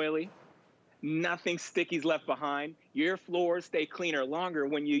 nothing oily, nothing sticky's left behind. Your floors stay cleaner longer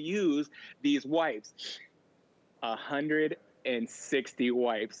when you use these wipes. 160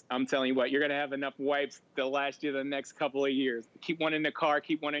 wipes. I'm telling you what, you're gonna have enough wipes to last you the next couple of years. Keep one in the car,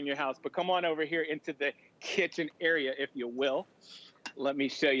 keep one in your house, but come on over here into the kitchen area, if you will. Let me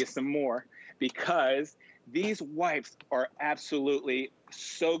show you some more, because these wipes are absolutely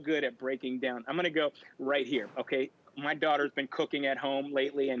so good at breaking down. I'm gonna go right here, okay? My daughter's been cooking at home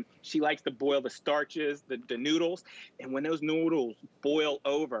lately, and she likes to boil the starches, the noodles. And when those noodles boil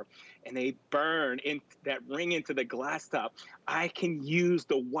over and they burn in that ring into the glass top, I can use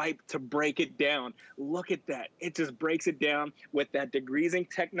the wipe to break it down. Look at that. It just breaks it down with that degreasing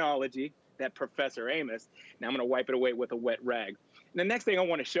technology, that Professor Amos. Now I'm going to wipe it away with a wet rag. And the next thing I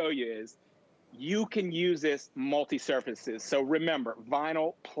want to show you is, you can use this multi-surfaces. So remember,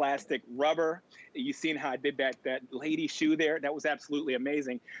 vinyl, plastic, rubber. You seen how I did that lady shoe there? That was absolutely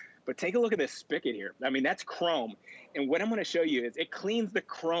amazing. But take a look at this spigot here. I mean, that's chrome. And what I'm going to show you is it cleans the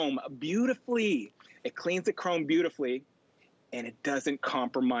chrome beautifully. It cleans the chrome beautifully, and it doesn't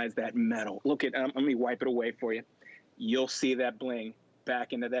compromise that metal. Look at, let me wipe it away for you. You'll see that bling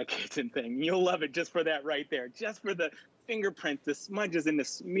back into that kitchen thing. You'll love it just for that right there, just for the fingerprints, the smudges, and the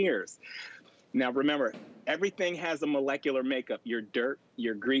smears. Now remember, everything has a molecular makeup. Your dirt,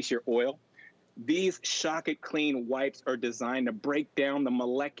 your grease, your oil. These Shock It Clean wipes are designed to break down the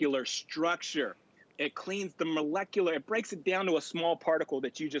molecular structure. It cleans the molecular, it breaks it down to a small particle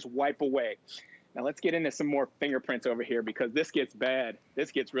that you just wipe away. Now let's get into some more fingerprints over here, because this gets bad. This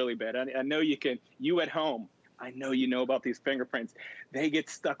gets really bad. I know you at home, I know you know about these fingerprints. They get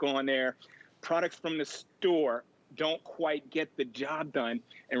stuck on there. Products from the store don't quite get the job done.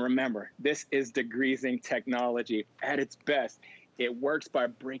 And remember, this is degreasing technology at its best. It works by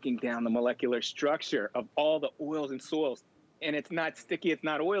breaking down the molecular structure of all the oils and soils. And it's not sticky, it's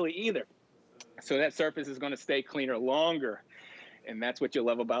not oily either. So that surface is going to stay cleaner longer. And that's what you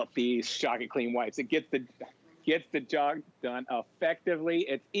love about these Shock It Clean wipes. It gets the job done effectively.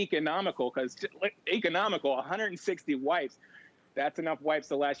 It's economical, because 160 wipes That's enough wipes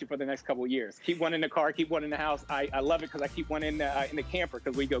to last you for the next couple of years. Keep one in the car, keep one in the house. I love it because I keep one in the camper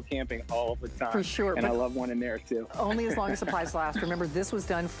because we go camping all the time. For sure. And I love one in there too. Only as long as supplies last. Remember, this was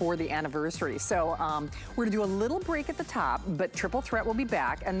done for the anniversary. So we're gonna do a little break at the top, but Triple Threat will be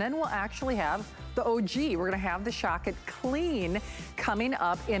back, and then we'll actually have the OG. We're gonna have the Shock It Clean coming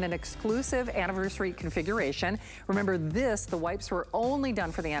up in an exclusive anniversary configuration. Remember this, the wipes were only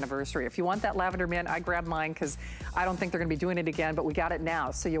done for the anniversary. If you want that lavender mint, I grabbed mine because I don't think they're gonna be doing it again, but we got it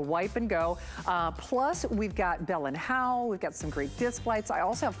now. So you wipe and go. Plus, we've got Bell & Howell, we've got some great disc lights. I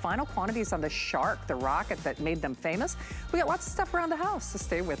also have final quantities on the Shark, the rocket that made them famous. We got lots of stuff around the house, so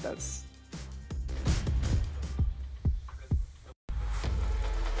stay with us.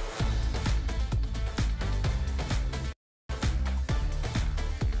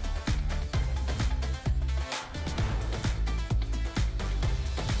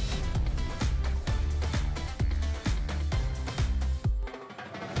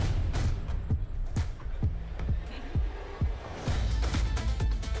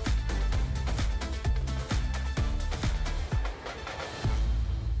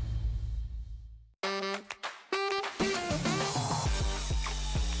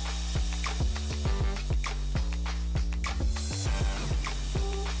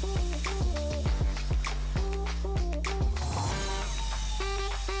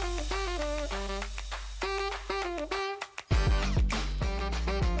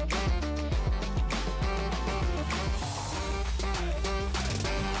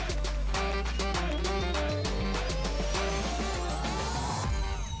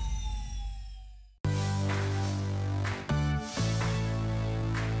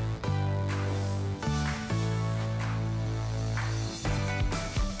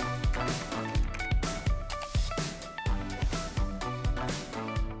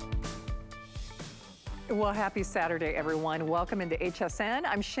 Well, happy Saturday, everyone. Welcome into HSN.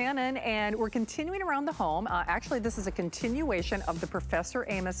 I'm Shannon, and we're continuing around the home. Actually, this is a continuation of the Professor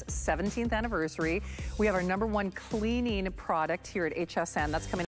Amos 17th anniversary. We have our #1 cleaning product here at HSN. That's coming